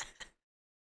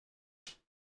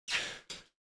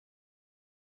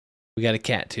 We got a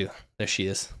cat too. There she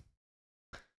is.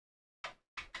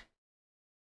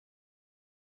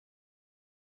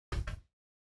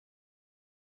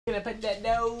 Gonna put that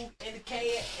dog and the cat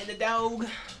and the dog.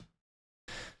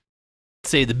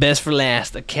 Save the best for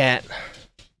last, a cat.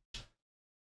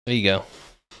 There you go.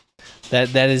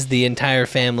 That is the entire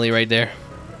family right there.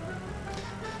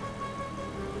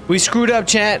 We screwed up,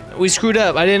 chat. We screwed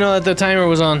up. I didn't know that the timer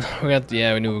was on.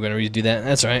 Yeah, we knew we were gonna redo that.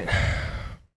 That's right.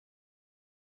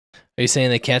 Are you saying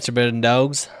that cats are better than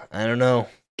dogs? I don't know.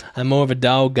 I'm more of a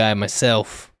dog guy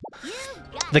myself.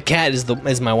 The cat is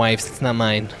my wife's. It's not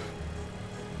mine.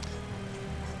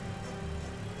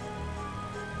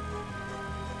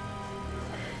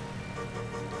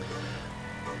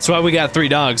 That's why we got 3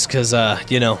 dogs, cause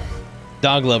you know,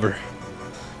 dog lover.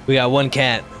 We got 1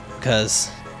 cat, cause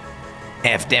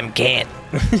F them cat.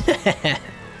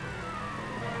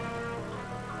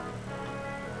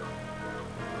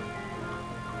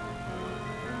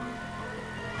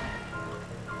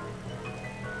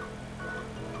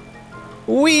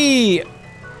 We.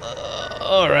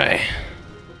 All right.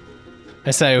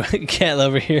 I saw cat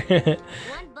lover here.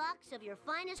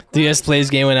 DS plays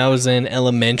game when I was in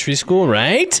elementary school,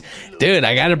 right? Dude,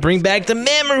 I gotta bring back the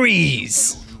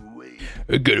memories.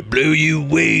 I gotta blow you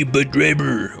away, but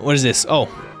driver. What is this? Oh,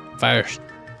 fires.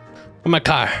 Where's my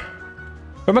car?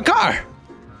 Where's my car?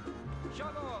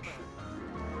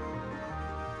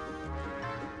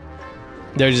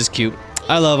 They're just cute.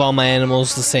 I love all my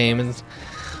animals the same, and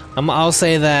I'll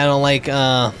say that I don't like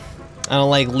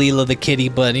Leela the kitty,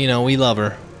 but you know we love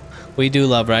her. We do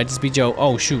love her. I just be Joe.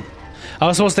 Oh shoot. I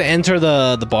was supposed to enter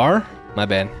the bar? My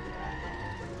bad.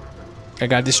 I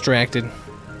got distracted.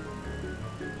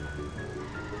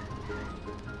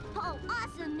 Oh,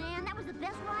 awesome, man. That was the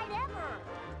best ride ever.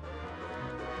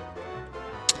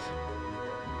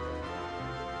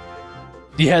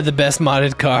 You had the best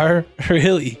modded car?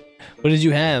 Really? What did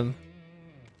you have?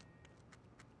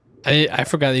 I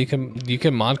forgot that you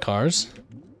can mod cars.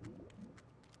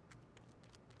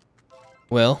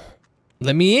 Well,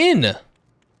 let me in.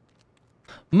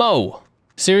 Mo,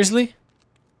 seriously?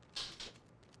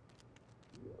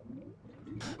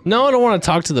 No, I don't want to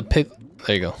talk to the pig.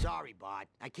 There you go. Sorry, bot.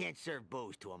 I can't serve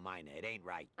booze to a minor. It ain't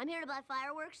right. I'm here to buy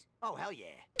fireworks. Oh, hell yeah.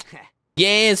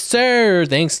 Yes, sir.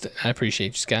 Thanks. I appreciate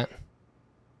you, Scott.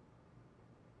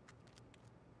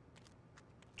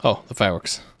 Oh, the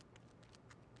fireworks.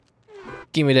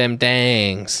 Give me them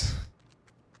dangs.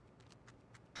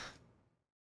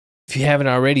 If you haven't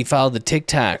already, follow the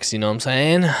TikToks, you know what I'm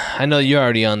saying? I know you're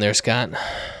already on there, Scott.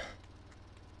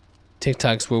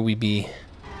 TikToks where we be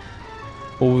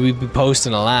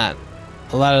posting a lot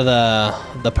of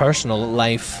the personal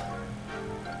life.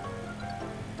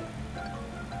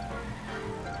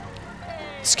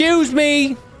 Excuse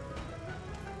me.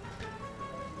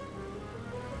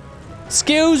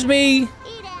 Excuse me. Eat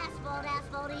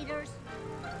asphalt eaters.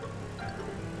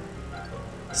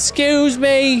 Excuse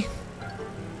me.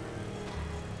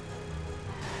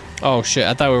 Oh shit,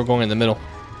 I thought we were going in the middle.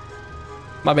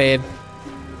 My bad.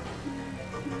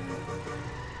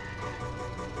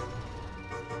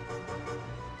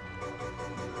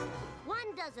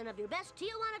 Of your best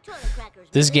Tijuana toilet crackers.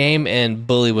 This game and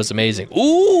Bully was amazing.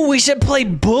 Ooh, we should play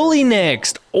Bully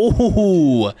next.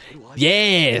 Ooh,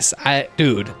 yes.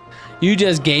 Dude, you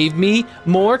just gave me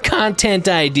more content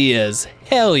ideas.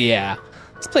 Hell yeah.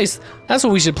 Let's play. That's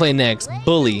what we should play next.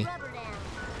 Bully.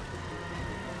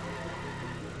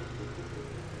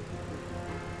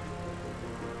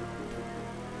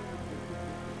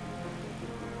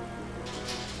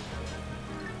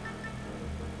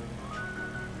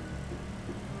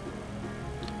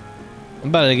 I'm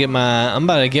about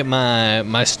to get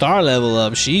my star level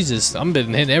up. Jesus, I'm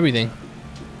been hitting everything.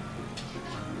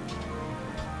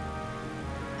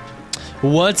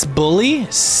 What's bully?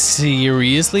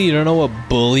 Seriously, you don't know what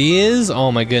bully is?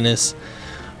 Oh my goodness.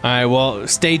 All right, well,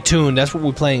 stay tuned. That's what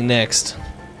we're playing next.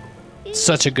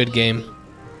 Such a good game.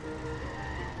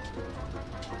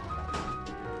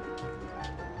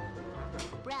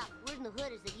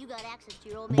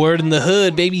 Word in the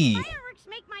hood, baby. Fireworks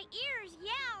make my ears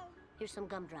yell. Here's some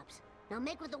gumdrops. Now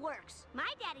make with the works.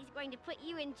 My daddy's going to put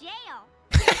you in jail.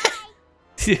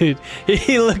 Dude,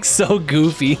 he looks so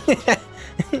goofy.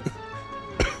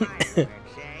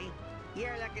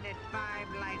 You're looking at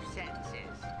 5 life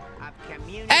sentences of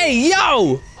community. Hey,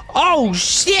 yo! Oh,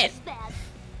 shit!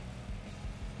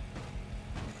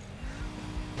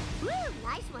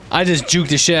 I just juked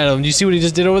the shit out of him. Do you see what he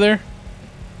just did over there?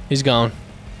 He's gone.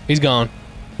 He's gone.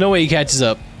 No way he catches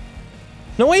up.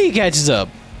 No way he catches up.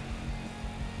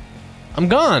 I'm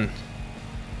gone.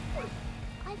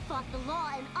 I fought the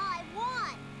law and I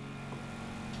won.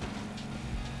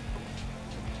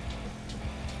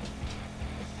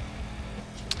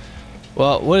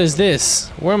 Well, what is this?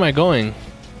 Where am I going?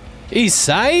 East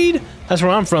side? That's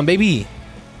where I'm from, baby.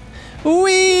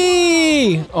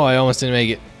 Whee! Oh, I almost didn't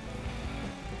make it.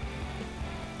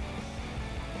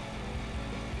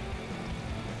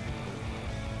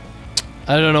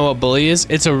 I don't know what bully is.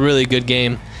 It's a really good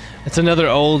game. It's another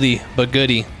oldie but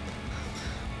goodie.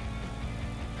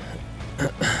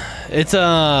 It's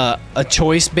a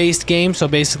choice-based game, so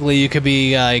basically you could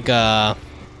be like a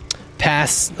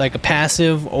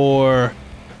passive or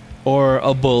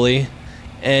a bully,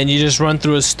 and you just run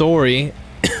through a story.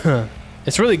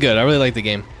 It's really good. I really like the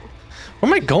game.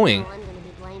 Where am I going?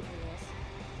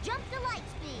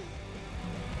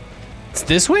 It's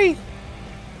this way?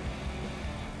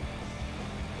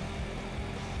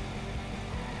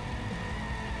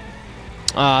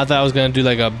 I thought I was gonna do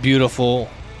like a beautiful,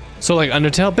 so like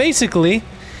Undertale, basically,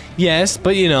 yes,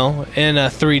 but you know, in a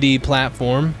 3D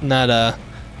platform, not a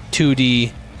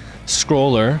 2D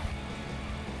scroller.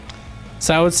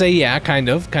 So I would say, yeah, kind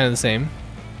of the same.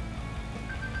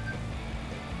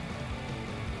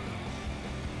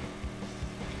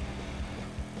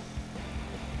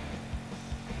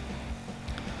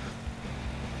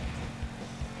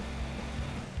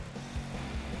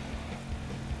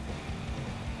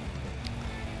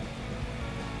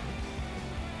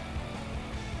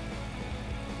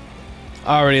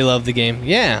 I already love the game.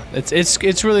 Yeah,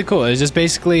 it's really cool. It's just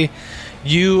basically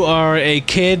you are a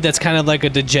kid that's kind of like a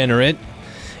degenerate,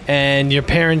 and your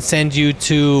parents send you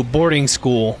to boarding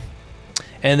school,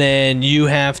 and then you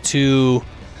have to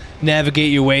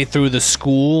navigate your way through the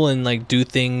school and like do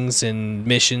things and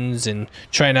missions and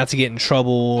try not to get in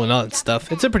trouble and all that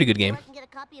stuff. It's a pretty good game.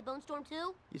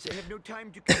 Yes, I have no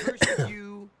time to converse with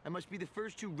you. I must be the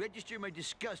first to register my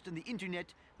disgust on the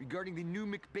internet regarding the new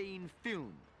McBain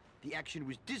film. The action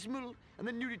was dismal, and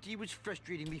the nudity was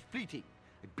frustratingly fleeting.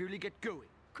 I barely got going.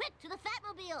 Quick, to the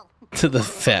Fatmobile! To the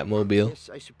Fatmobile.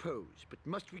 Yes, I suppose, but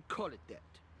must we call it that?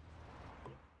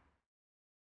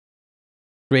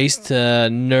 Race to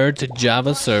nerd to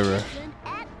Java server.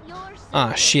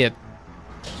 Ah, shit.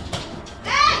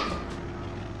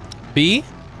 B?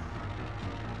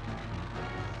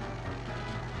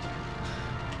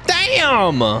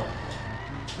 Damn!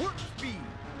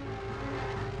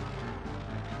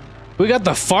 We got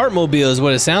the Fartmobile is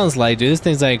what it sounds like, dude. This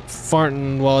thing's like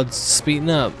farting while it's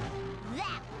speeding up.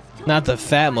 Not the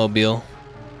Fatmobile.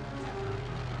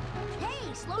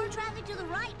 Hey, slower traffic to the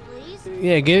right, please.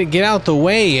 Yeah, get out the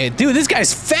way. Dude, this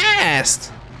guy's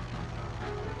fast!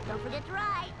 Don't forget to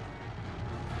ride.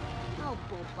 Oh,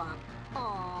 bull bump.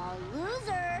 Aw,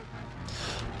 loser.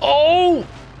 Oh!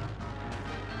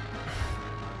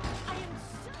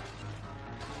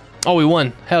 Oh, we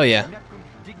won. Hell yeah. I'm not going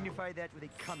to dignify that with a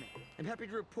comment. I'm happy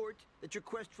to report that your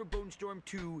quest for Bone Storm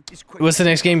 2 is quite. What's the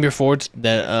next game before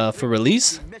that for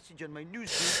release?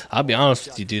 I'll be honest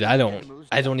with you, dude. I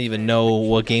don't even know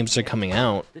what games are coming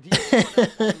out.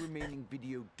 Remaining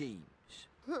video games.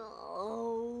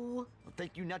 Oh. I'll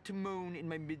thank you not to moan in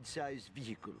my mid-sized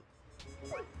vehicle.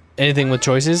 Anything with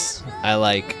choices? I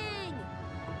like.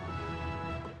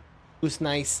 Who's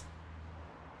nice?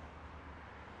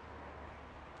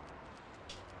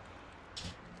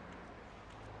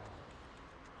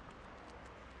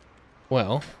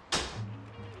 Well,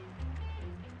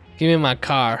 give me my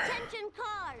car. Attention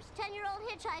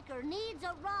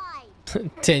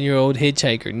 10-year-old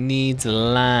hitchhiker needs a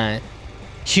line.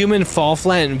 Human fall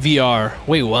flat in VR.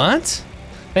 Wait, what?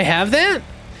 They have that?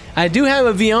 I do have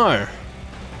a VR.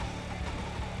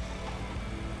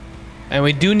 And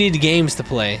we do need games to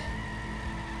play.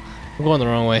 I'm going the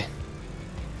wrong way.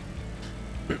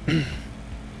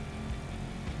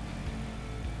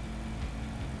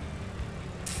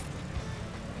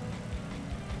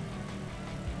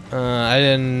 I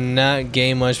did not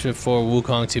game much before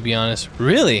Wukong, to be honest.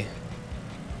 Really?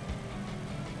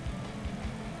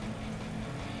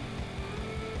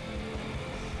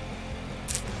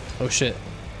 Oh shit.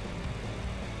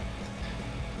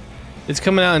 It's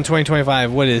coming out in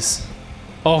 2025. What is?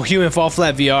 Oh, Human Fall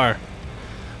Flat VR.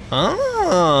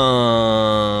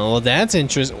 Oh, well that's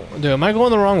interesting. Dude, am I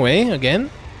going the wrong way again?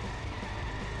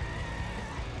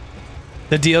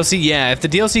 The DLC, yeah. If the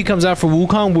DLC comes out for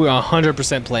Wukong, we're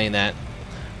 100% playing that.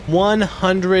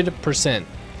 100%.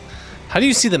 How do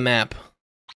you see the map?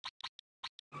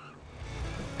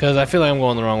 Because I feel like I'm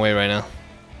going the wrong way right now.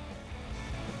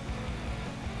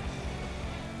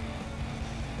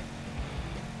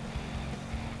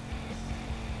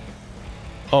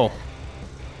 Oh.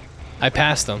 I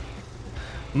passed them.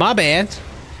 My bad.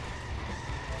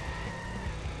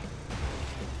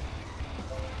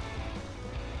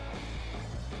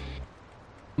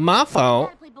 My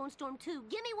fault.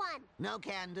 No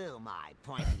can do, my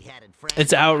pointy-headed friend.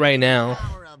 It's out right now.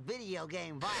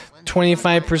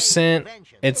 25%.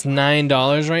 It's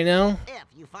 $9 right now.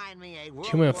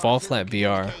 Human Fall Flat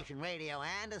VR. Radio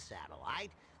and a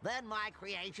satellite, then my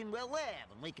creation will live,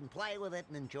 and we can play with it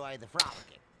and enjoy the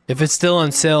frolicking. If it's still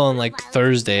on sale on like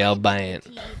Thursday, I'll buy it.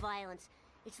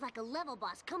 It's like a level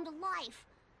boss come to life.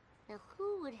 Now,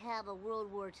 who would have a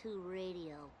World War II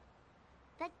radio?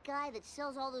 That guy that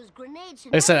sells all those grenades.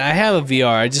 Like I said, I have a VR.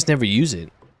 I just never use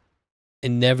it. I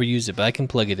never use it, but I can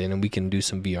plug it in and we can do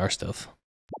some VR stuff.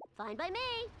 Fine by me.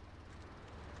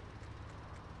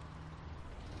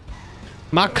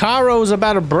 My Caro's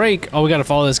about to break. Oh, we gotta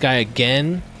follow this guy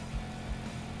again.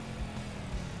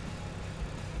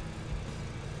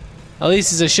 At least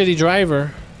he's a shitty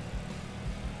driver.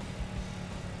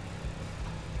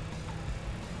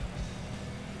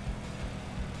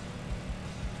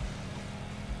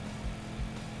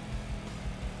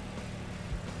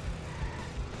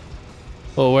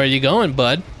 Well, where are you going,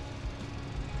 bud?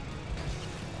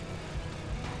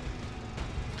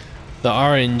 The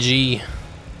RNG.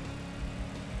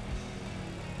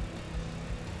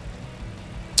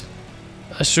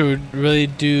 I should really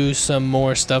do some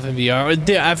more stuff in VR.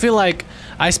 I feel like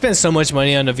I spent so much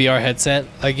money on the VR headset.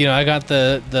 Like, you know, I got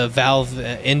the Valve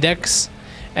Index,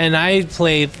 and I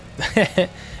played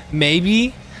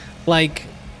maybe like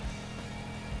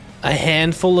a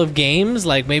handful of games,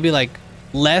 like maybe like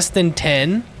less than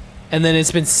 10, and then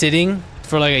it's been sitting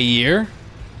for like a year.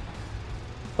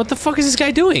 What the fuck is this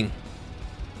guy doing?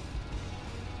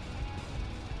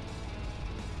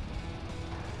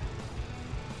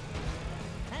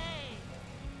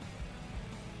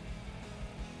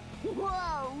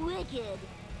 Whoa, wicked.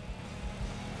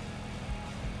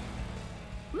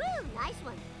 Woo, nice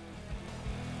one.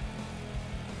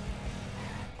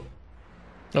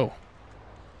 Oh.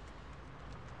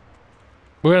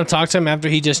 We're gonna talk to him after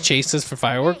he just chased us for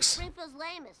fireworks? Hey, Springfield's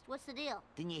lamest. What's the deal?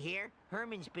 Didn't you hear?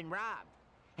 Herman's been robbed.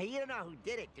 Hey, you don't know who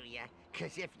did it, do you?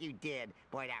 Because if you did,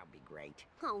 boy, that would be great.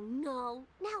 Oh, no.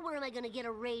 Now where am I gonna get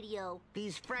a radio?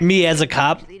 These friends Me as a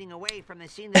cop. leading away from the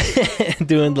scene that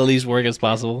Doing the least work as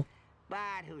possible.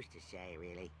 But who's to say,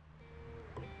 really?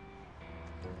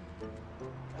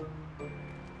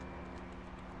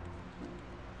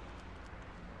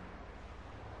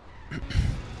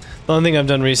 The only thing I've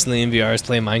done recently in VR is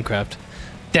play Minecraft.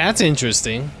 That's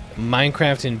interesting.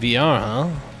 Minecraft in VR, huh?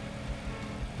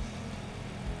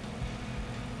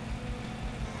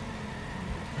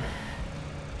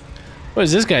 What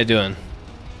is this guy doing?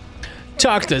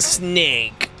 Talk to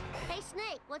Snake. Hey,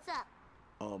 Snake, what's up?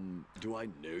 Do I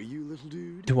know you, little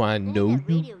dude? Do I know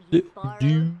you, little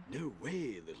dude? No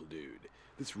way, little dude.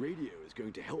 This radio is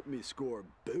going to help me score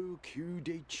beaucoup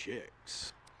de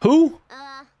chicks. Who?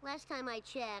 Last time I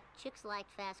checked, chicks like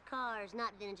fast cars,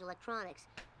 not vintage electronics.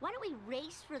 Why don't we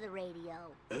race for the radio?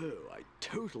 Oh, I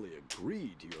totally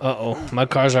agree to your Uh-oh, my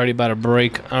car's already about to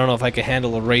break. I don't know if I can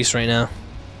handle a race right now.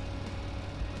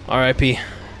 R.I.P.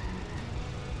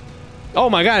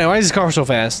 Oh my god, why is this car so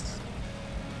fast?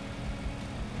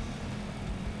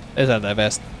 It's not that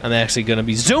fast. I'm actually gonna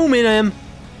be zooming him.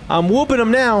 I'm whooping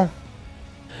him now.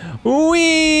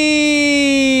 Whee!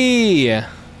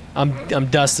 I'm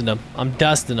dusting him. I'm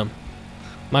dusting him.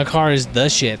 My car is the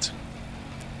shit.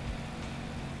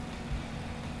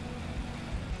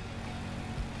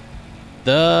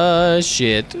 the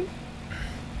shit.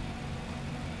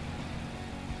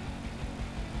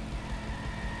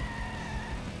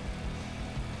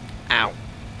 Ow.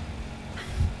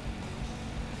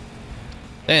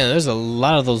 Man, there's a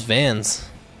lot of those vans.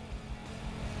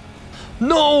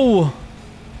 No!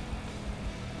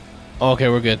 Okay,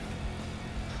 we're good.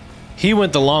 He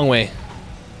went the long way.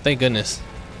 Thank goodness.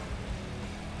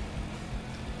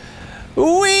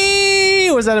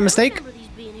 Whee! Was that a mistake?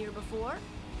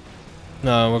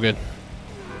 No, we're good.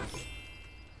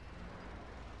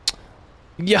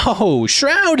 Yo,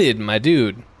 Shrouded, my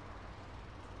dude.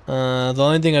 The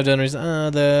only thing I've done is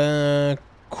the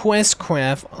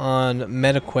Questcraft on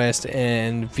MetaQuest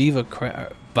and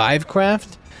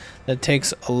Vivecraft. That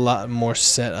takes a lot more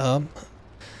setup.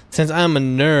 Since I'm a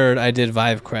nerd, I did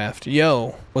Vivecraft.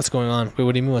 Yo, what's going on? Wait,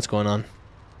 what do you mean what's going on?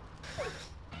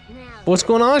 What's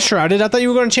going on, Shrouded? I thought you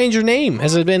were going to change your name.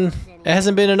 Has it been? It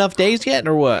hasn't been enough days yet,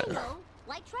 or what?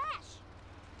 Like trash.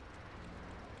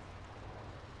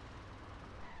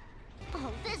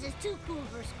 Oh, this is too cool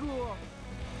for school.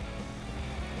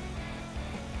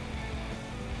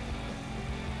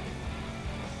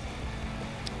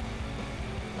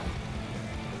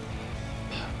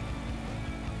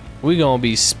 We gonna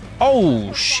be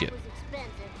oh shit.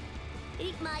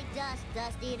 Eat my dust,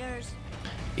 dust eaters.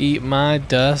 Eat my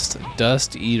dust,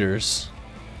 dust eaters.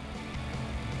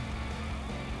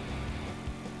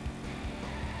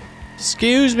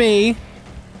 Excuse me.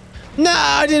 No,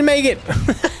 I didn't make it.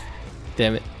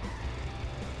 Damn it.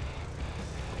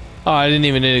 Oh, I didn't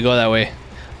even need to go that way.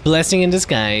 Blessing in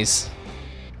disguise.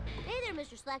 Hey there,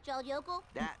 Mr. Slackjawed Yokel.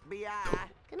 That be I.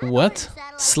 What?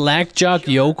 Slackjock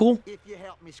Yokel? If you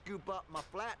help me scoop up my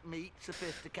flat meat,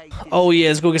 sophisticated. Oh yeah,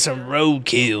 let's go get some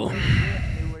roadkill.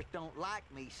 Viewers don't like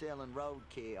me selling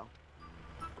roadkill.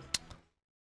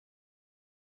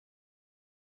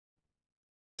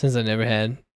 Since I never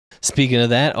had. Speaking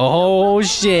of that, oh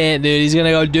shit, dude, he's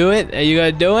gonna go do it. Are you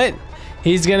gonna do it?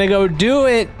 He's gonna go do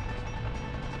it.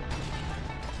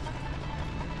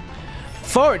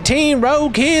 14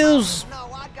 roadkills. No,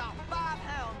 I got 5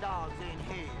 hound dogs in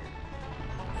here.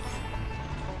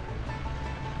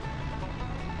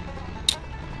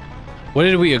 What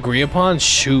did we agree upon?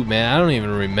 Shoot, man, I don't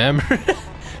even remember. It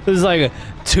was like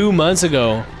 2 months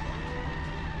ago.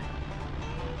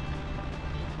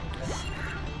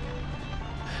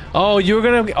 Oh, you were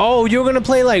gonna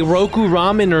play like Roku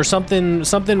Ramen or something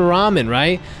ramen,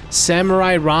 right?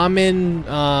 Samurai Ramen.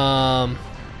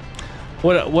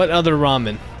 What other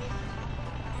ramen?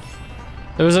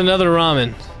 There was another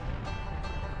ramen.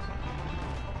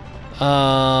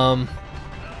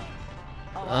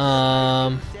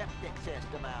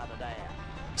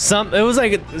 It was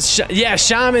like yeah,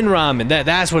 shaman ramen.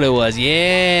 That's what it was.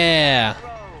 Yeah.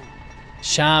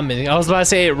 Shaman. I was about to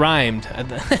say it rhymed.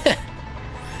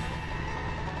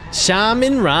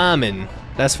 Shaman ramen.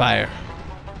 That's fire.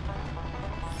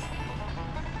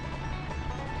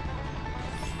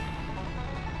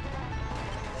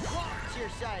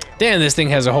 Damn, this thing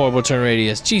has a horrible turn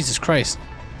radius. Jesus Christ.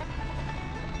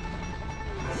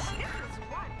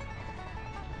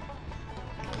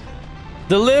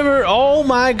 Deliver. Oh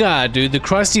my god, dude. The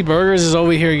Krusty Burgers is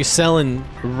over here selling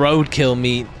roadkill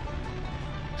meat.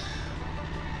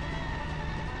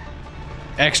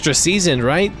 Extra seasoned,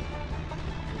 right?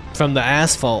 From the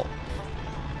asphalt.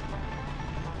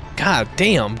 God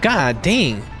damn. God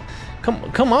dang.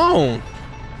 Come on.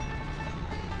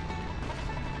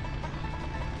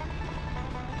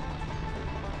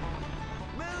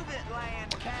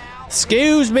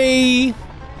 Excuse me.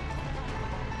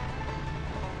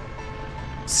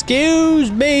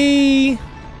 Excuse me.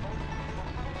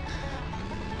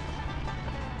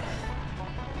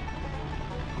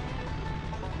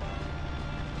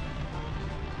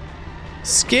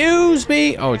 Excuse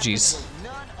me. Oh, jeez.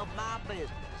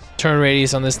 Turn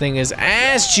radius on this thing is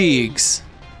ass cheeks.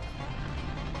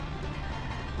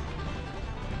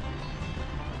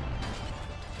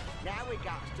 Now we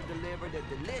got to deliver the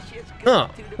delicious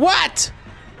What?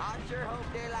 I sure hope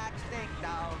they like stink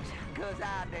dogs, 'cause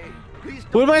I do. Please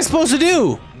What am I supposed to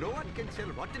do? no one can sell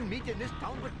rotten meat in this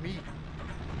town but me.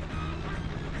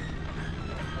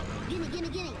 Gimme, gimme,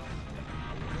 gimme.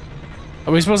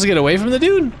 Are we supposed to get away from the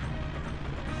dude?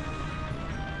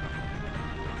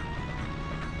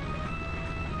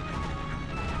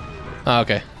 Oh,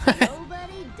 okay.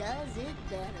 Nobody does it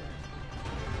better.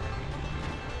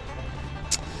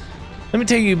 Let me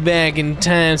take you back in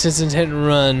time since it's hit and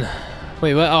run.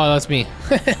 Wait, what? Oh, that's me.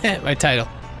 My title.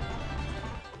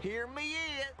 Hear me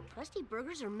in. Krusty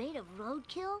Burgers are made of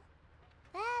roadkill?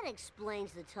 That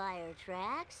explains the tire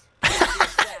tracks. This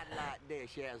satellite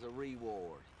dish has a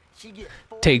reward. She get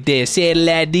Take that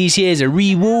satellite dish as a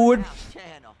reward.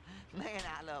 channel. Man,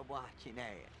 I love watching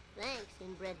that. Thanks,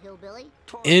 inbred hillbilly.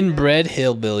 Inbred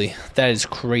hillbilly. That is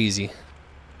crazy.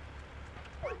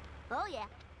 Oh yeah,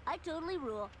 I totally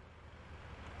rule.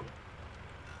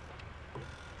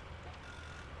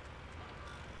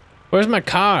 Where's my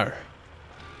car?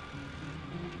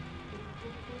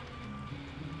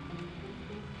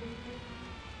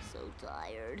 So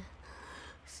tired.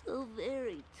 So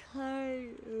very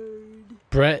tired.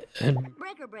 Brett.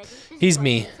 Breaker breaker. This He's is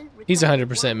me. Simpson, He's requesting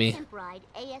 100% one me. temp ride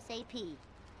ASAP.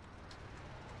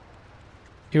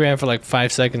 He ran for like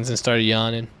 5 seconds and started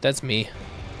yawning. That's me.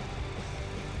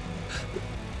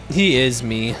 He is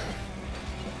me.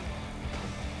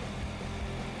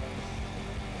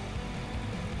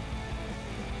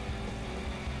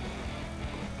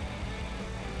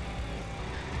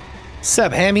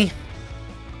 Sup, Hammy?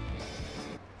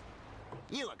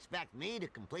 You expect me to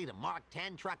complete a Mark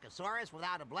 10 Truckosaurus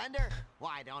without a blender?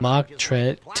 Why don't Mach you just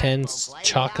make a 10 plasma blade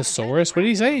Chocosaurus? What did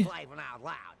he say? without flavor out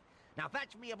loud? Now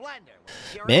fetch me a blender. with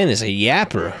pure Man is a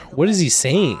yapper. What is he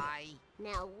saying?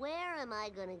 Now where am I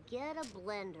gonna get a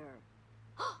blender?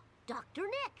 Dr.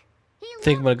 Nick. He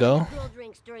Think I'm gonna loves go? making girl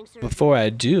drinks during surgery. Before I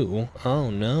do, oh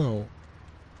no.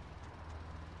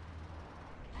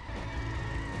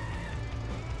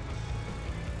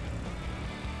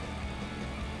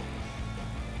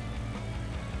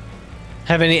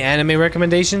 Have any anime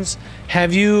recommendations?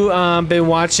 Have you been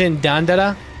watching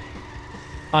Dandara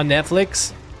on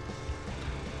Netflix?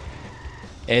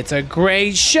 It's a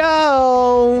great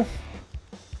show.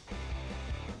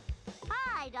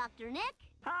 Hi, Dr. Nick.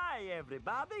 Hi,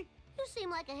 everybody. You seem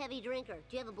like a heavy drinker.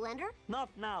 Do you have a blender? Not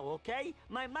now, okay?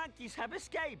 My monkeys have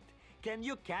escaped. Can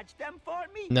you catch them for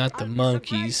me? Not the I'll be so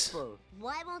monkeys. grateful.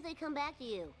 Why won't they come back to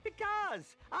you?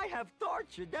 Because I have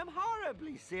tortured them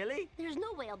horribly, silly. There's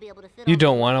no way I'll be able to fit You all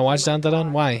don't those want to watch monkeys in my Dandara?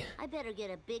 car. Why? I better get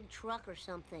a big truck or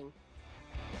something.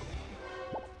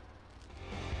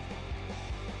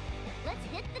 Let's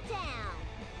hit the town.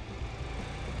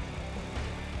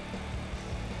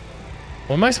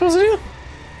 What am I supposed to do?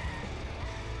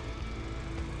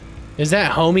 Is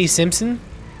that homie Simpson?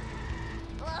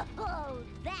 Oh,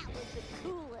 that was the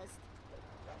coolest.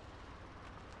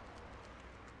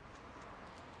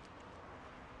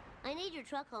 I need your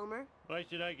truck, Homer, Why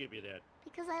should I give you that?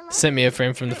 because I love Sent me a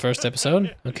frame from the first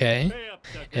episode. Okay. Pay up,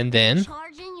 sucker. And then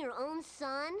charging your own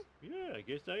son. Yeah, I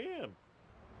guess I am.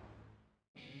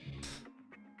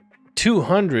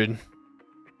 200.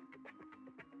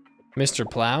 Mr.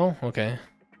 Plow? Okay.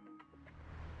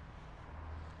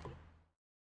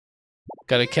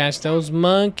 Gotta catch those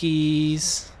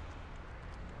monkeys.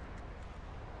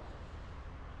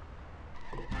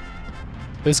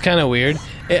 It's kind of weird.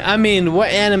 I mean, what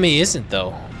anime isn't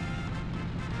though?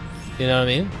 You know what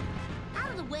I mean? Out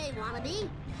of the way, wannabe.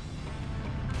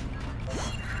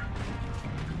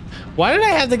 Why did I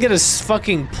have to get a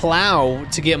fucking plow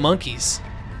to get monkeys?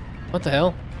 What the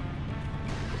hell?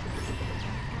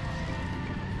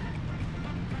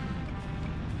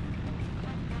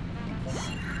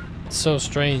 So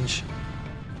strange.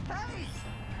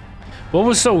 What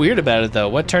was so weird about it though?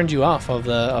 What turned you off of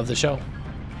the show?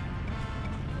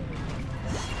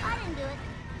 I didn't do it.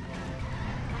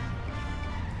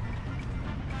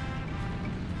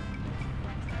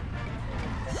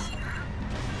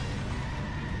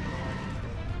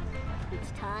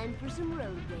 It's time for some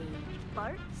road rage.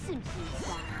 Bart Simpson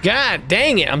style. God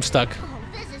dang it, I'm stuck. Oh,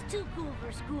 this is too cool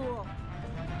for school.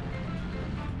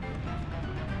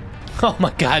 Oh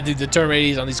my god, dude, the turn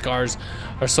radius on these cars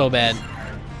are so bad.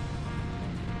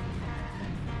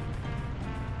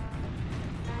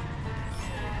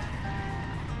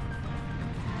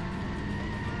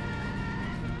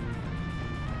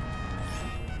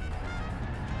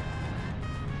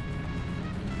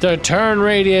 The turn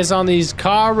radius on these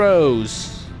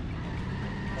caros.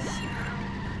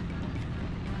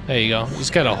 There you go. You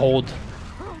just gotta hold.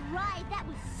 All right, that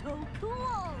was so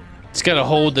cool. Just gotta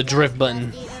hold the drift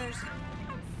button.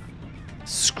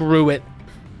 Screw it.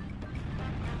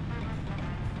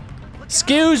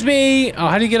 Excuse me. Oh,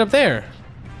 how do you get up there?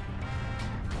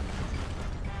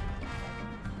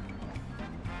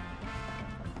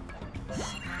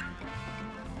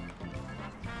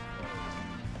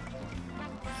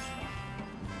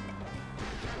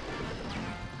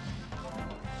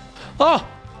 Oh!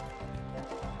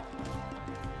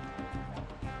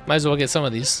 Might as well get some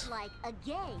of these. Like a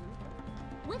game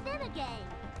within a game.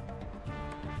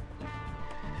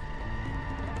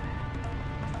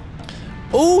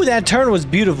 Oh, that turn was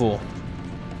beautiful.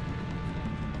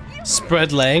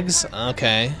 Spread legs.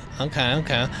 Okay. Okay,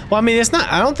 okay. Well, I mean, it's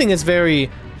not, I don't think it's very,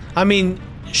 I mean,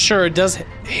 sure, it does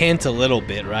hint a little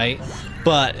bit, right?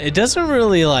 But it doesn't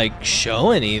really like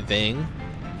show anything.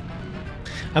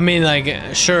 I mean,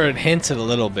 like, sure, it hinted a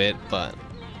little bit, but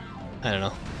I don't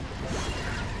know.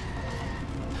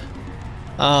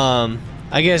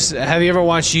 I guess, have you ever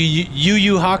watched Yu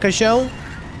Yu Hakusho?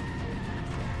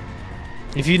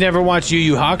 If you never watched Yu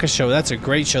Yu Hakusho, that's a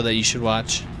great show that you should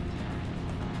watch.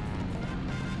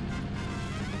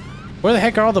 Where the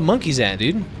heck are all the monkeys at,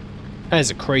 dude? That is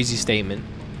a crazy statement.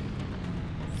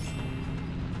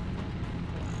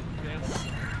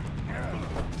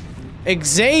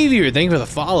 Xavier, thank you for the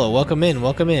follow. Welcome in,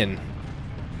 welcome in.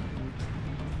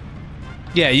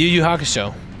 Yeah, Yu Yu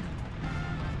Hakusho.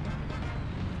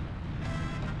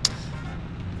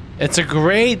 It's a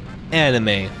great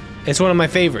anime. It's one of my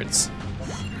favorites.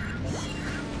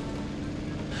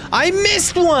 I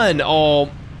missed one!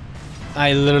 Oh,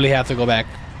 I literally have to go back.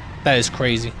 That is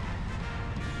crazy.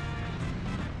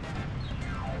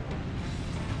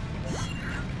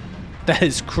 That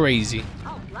is crazy.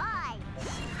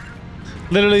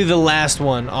 Literally the last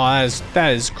one. Oh,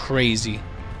 that is crazy.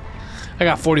 I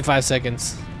got 45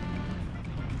 seconds.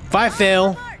 If I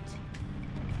fail...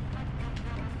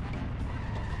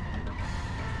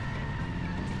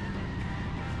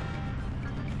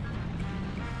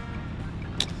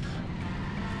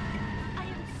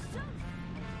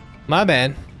 My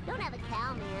bad.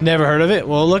 Never heard of it?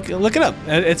 Well, look it up.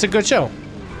 It's a good show.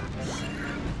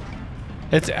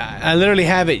 I literally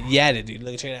have it yatted, dude.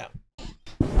 Look, check it out.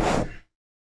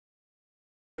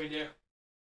 Right there.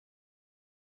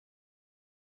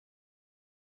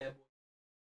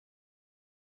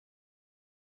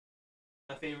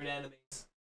 My favorite animes.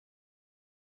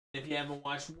 If you haven't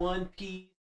watched One Piece,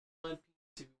 to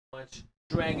watch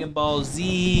Dragon Ball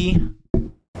Z. You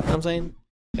know what I'm saying?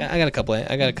 I got a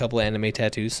couple of anime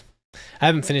tattoos. I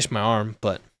haven't finished my arm,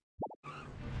 but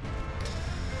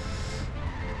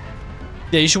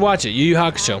yeah, you should watch it. Yu Yu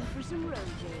Hakusho. For some road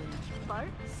rage, Bart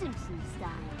Simpson style.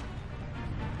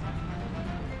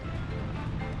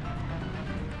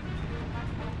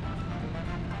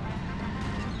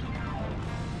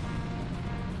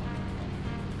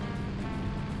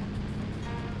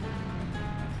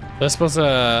 That's supposed to.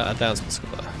 I thought it was supposed to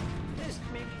go.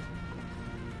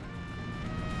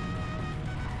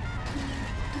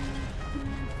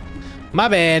 My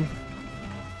bad.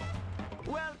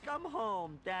 Welcome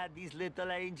home, Daddy's little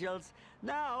angels.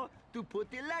 Now, to put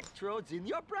electrodes in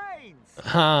your brains.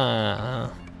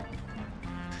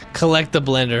 Collect the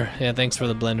blender. Yeah, thanks for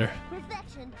the blender.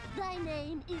 Perfection. Thy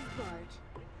name is Bart.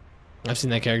 I've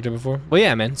seen that character before. Well,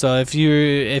 yeah, man. So if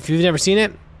you've never seen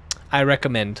it, I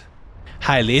recommend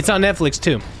highly. It's on Netflix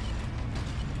too,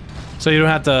 so you don't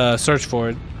have to search for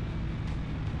it.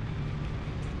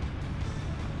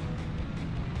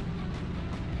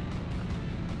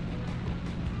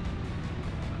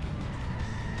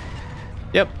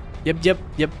 Yep.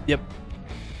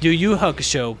 Yu Yu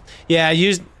Hakusho. Yeah,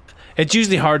 it's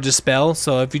usually hard to spell,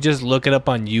 so if you just look it up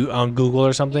on Google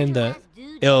or something,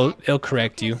 it'll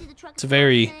correct you. It's a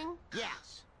very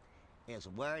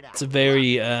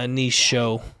niche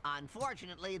show.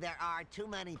 Unfortunately, there are too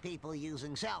many people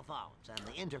using cell phones, and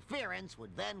the interference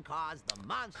would then cause the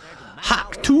monster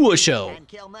to show and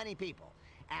kill many people.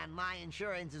 And my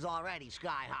insurance is already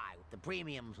sky high with the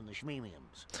premiums and the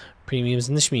schmemiums. Premiums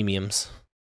and the schmemiums.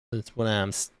 That's what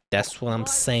I'm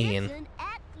saying.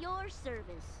 At your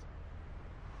service.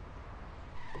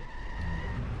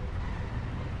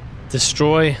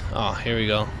 Destroy. Oh, here we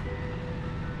go.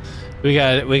 We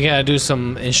gotta do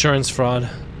some insurance fraud.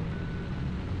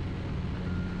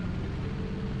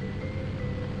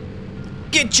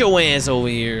 Get your ass over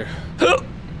here. Huh.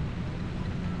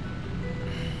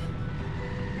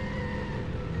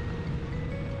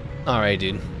 Alright,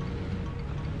 dude.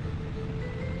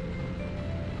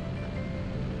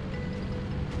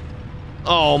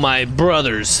 Oh, my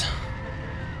brothers.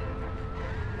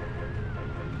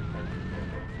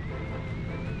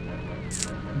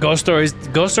 Ghost Stories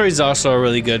is also a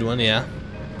really good one, yeah.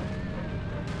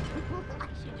 I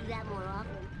should do that more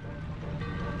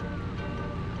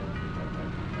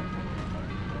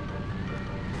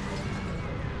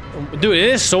often. Dude, it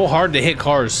is so hard to hit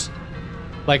cars.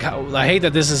 Like, I hate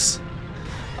that this is...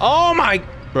 Oh my...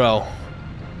 Bro.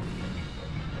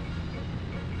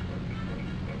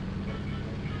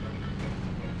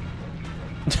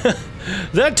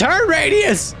 The turn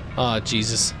radius! Oh,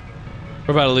 Jesus.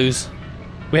 We're about to lose.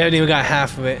 We haven't even got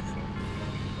half of it.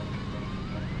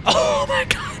 Oh my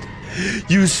God.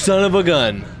 You son of a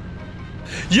gun.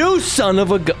 You son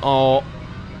of a gun. Oh.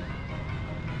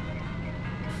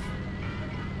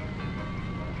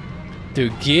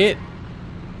 Dude, get...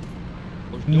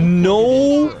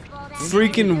 No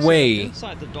freaking way.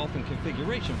 Inside the Dolphin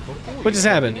configuration before What just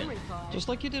happened? Just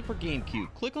like you did for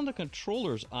GameCube, click on the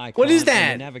controller's icon What is in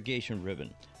that? the navigation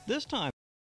ribbon. This time.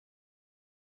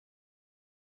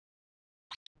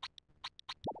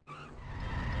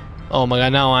 Oh my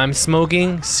god, now I'm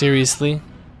smoking? Seriously?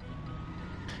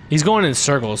 He's going in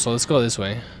circles, so let's go this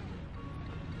way.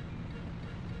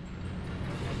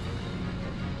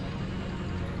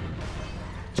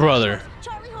 Brother.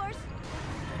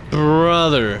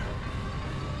 Brother.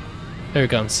 There he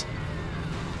comes.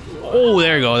 Oh,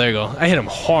 there you go, there you go. I hit him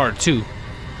hard, too.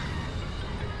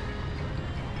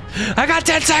 I got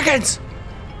 10 seconds!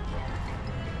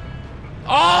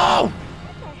 Oh!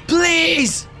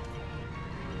 Please!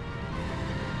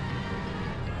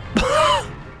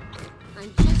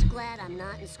 I'm just glad I'm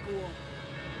not in school.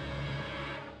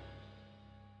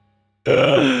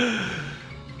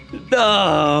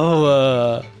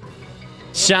 No.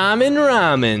 Shaman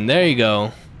ramen. There you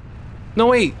go. No,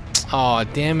 wait. Oh,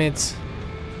 damn it.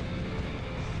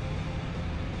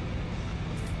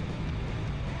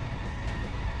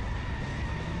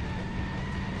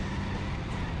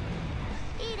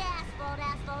 Eat asphalt,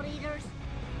 asphalt eaters.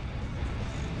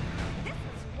 This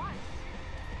is one.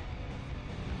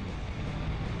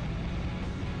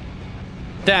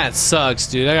 That sucks,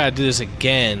 dude. I gotta do this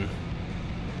again.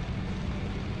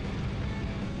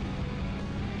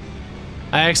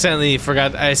 I accidentally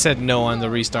forgot. I said no on the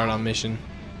restart on mission.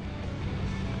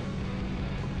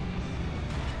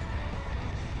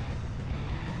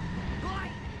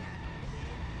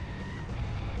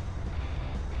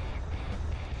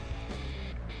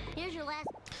 Here's your last.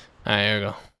 Alright, here we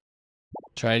go.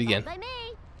 Try it again. By me.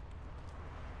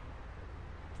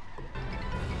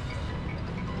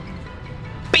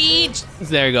 Beach!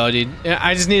 There you go, dude.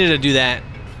 I just needed to do that.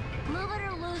 Move it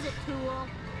or lose it, tool.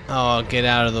 Oh, get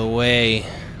out of the way.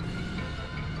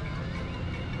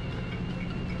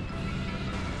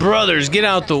 Brothers, get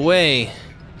out the way.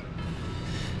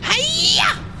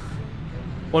 Hiya!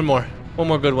 One more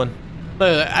good one.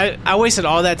 Look, I wasted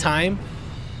all that time.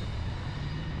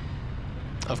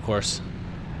 Of course.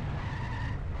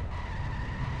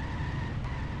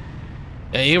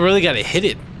 Yeah, you really gotta hit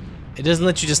it. It doesn't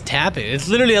let you just tap it. It's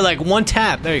literally like one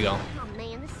tap. There you go. Oh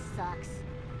man, this sucks.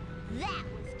 That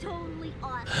was totally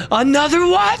awesome. Another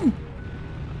one?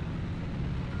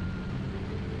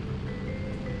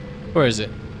 Where is it?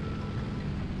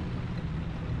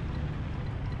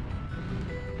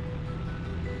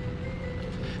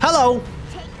 Hello.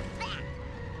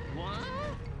 What?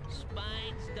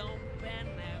 Spines don't bend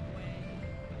that way.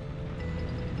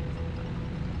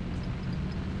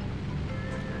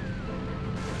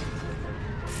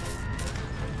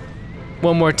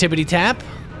 One more tippity tap.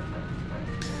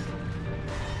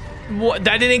 What?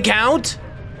 That didn't count?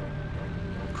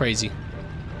 Crazy.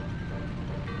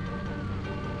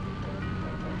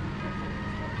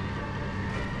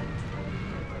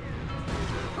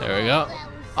 There we go.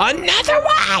 Another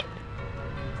one!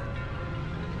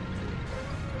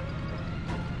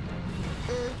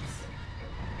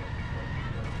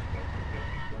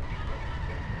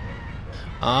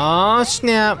 Oh,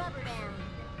 snap.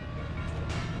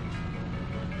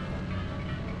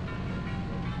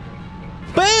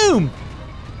 Boom!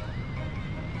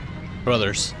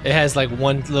 Brothers, it has like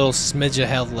one little smidge of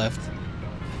health left.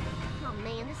 Oh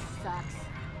man, this sucks.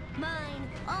 Mine.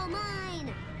 Oh,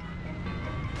 mine.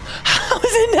 How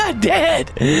is it not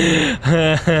dead?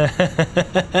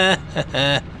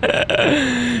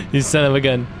 You son of a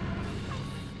gun.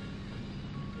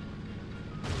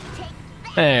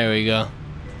 There we go.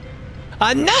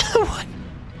 Another one!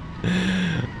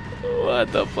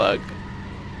 What the fuck?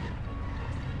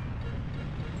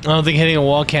 I don't think hitting a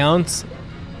wall counts.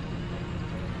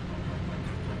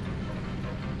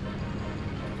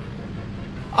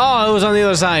 Oh, it was on the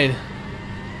other side.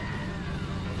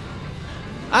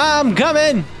 I'm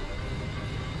coming!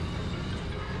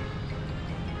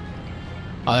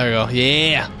 Oh, there we go.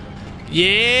 Yeah!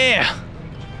 Yeah!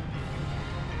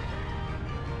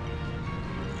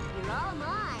 You're all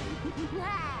mine.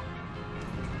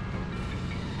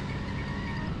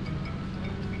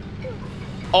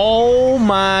 Oh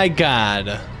my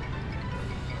god.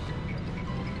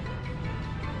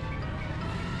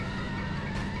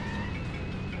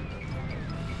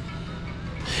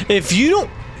 If you don't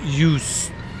use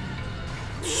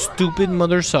stupid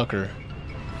mother sucker.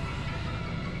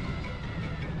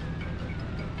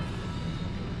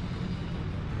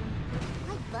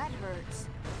 My butt hurts.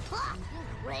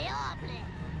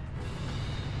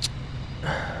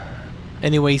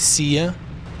 Anyway, see ya.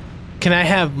 Can I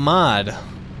have mod?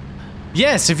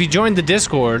 Yes, if you join the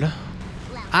Discord,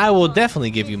 I will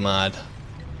definitely give you mod.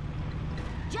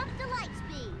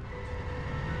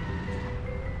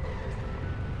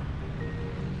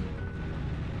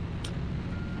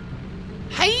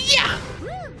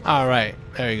 Alright,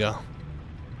 there you go.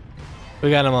 We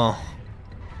got them all.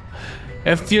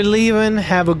 If you're leaving,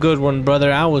 have a good one,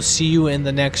 brother. I will see you in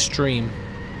the next stream.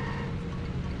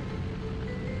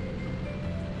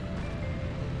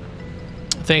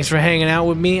 Thanks for hanging out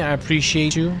with me. I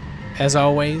appreciate you. As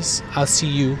always, I'll see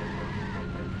you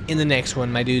in the next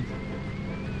one, my dude.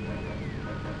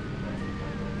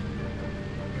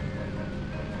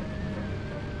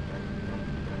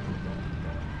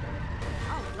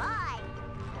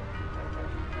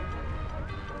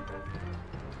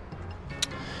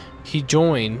 He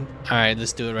joined. Alright,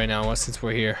 let's do it right now since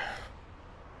we're here.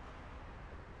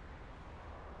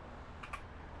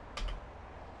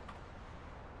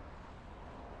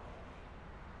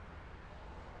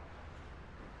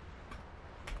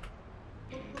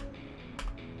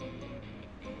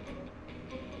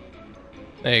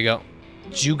 There you go.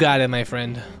 You got it, my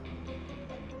friend.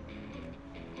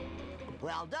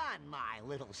 Well done, my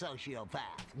little sociopath.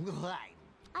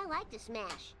 I like to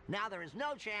smash. Now there is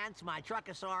no chance my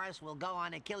Truckosaurus will go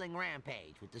on a killing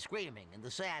rampage with the screaming and the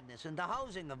sadness and the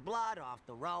hosing of blood off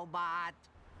the robot.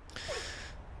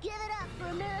 Give it up for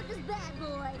America's bad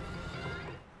boy.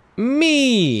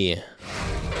 Me.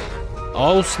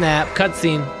 Oh snap!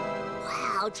 Cutscene.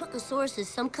 Wow, Truckosaurus is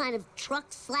some kind of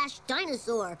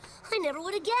truck/dinosaur. I never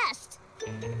would have guessed.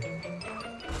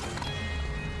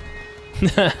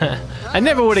 I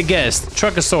never would have guessed.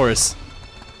 Truckosaurus.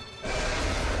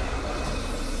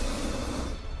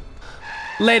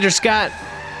 Later, Scott.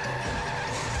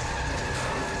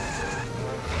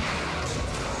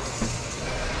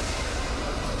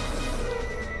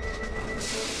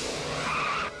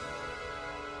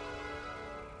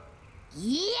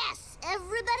 Yes!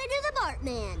 Everybody do the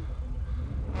Bartman.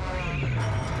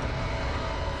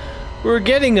 We're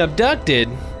getting abducted.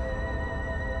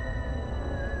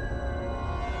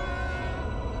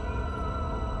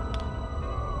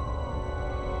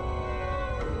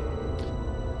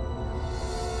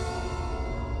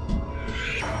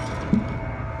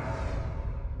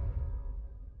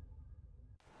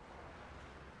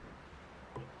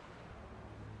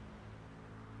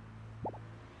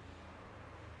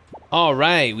 All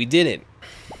right, we did it.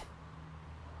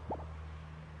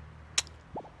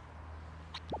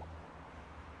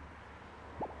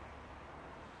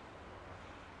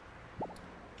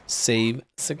 Save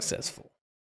successful.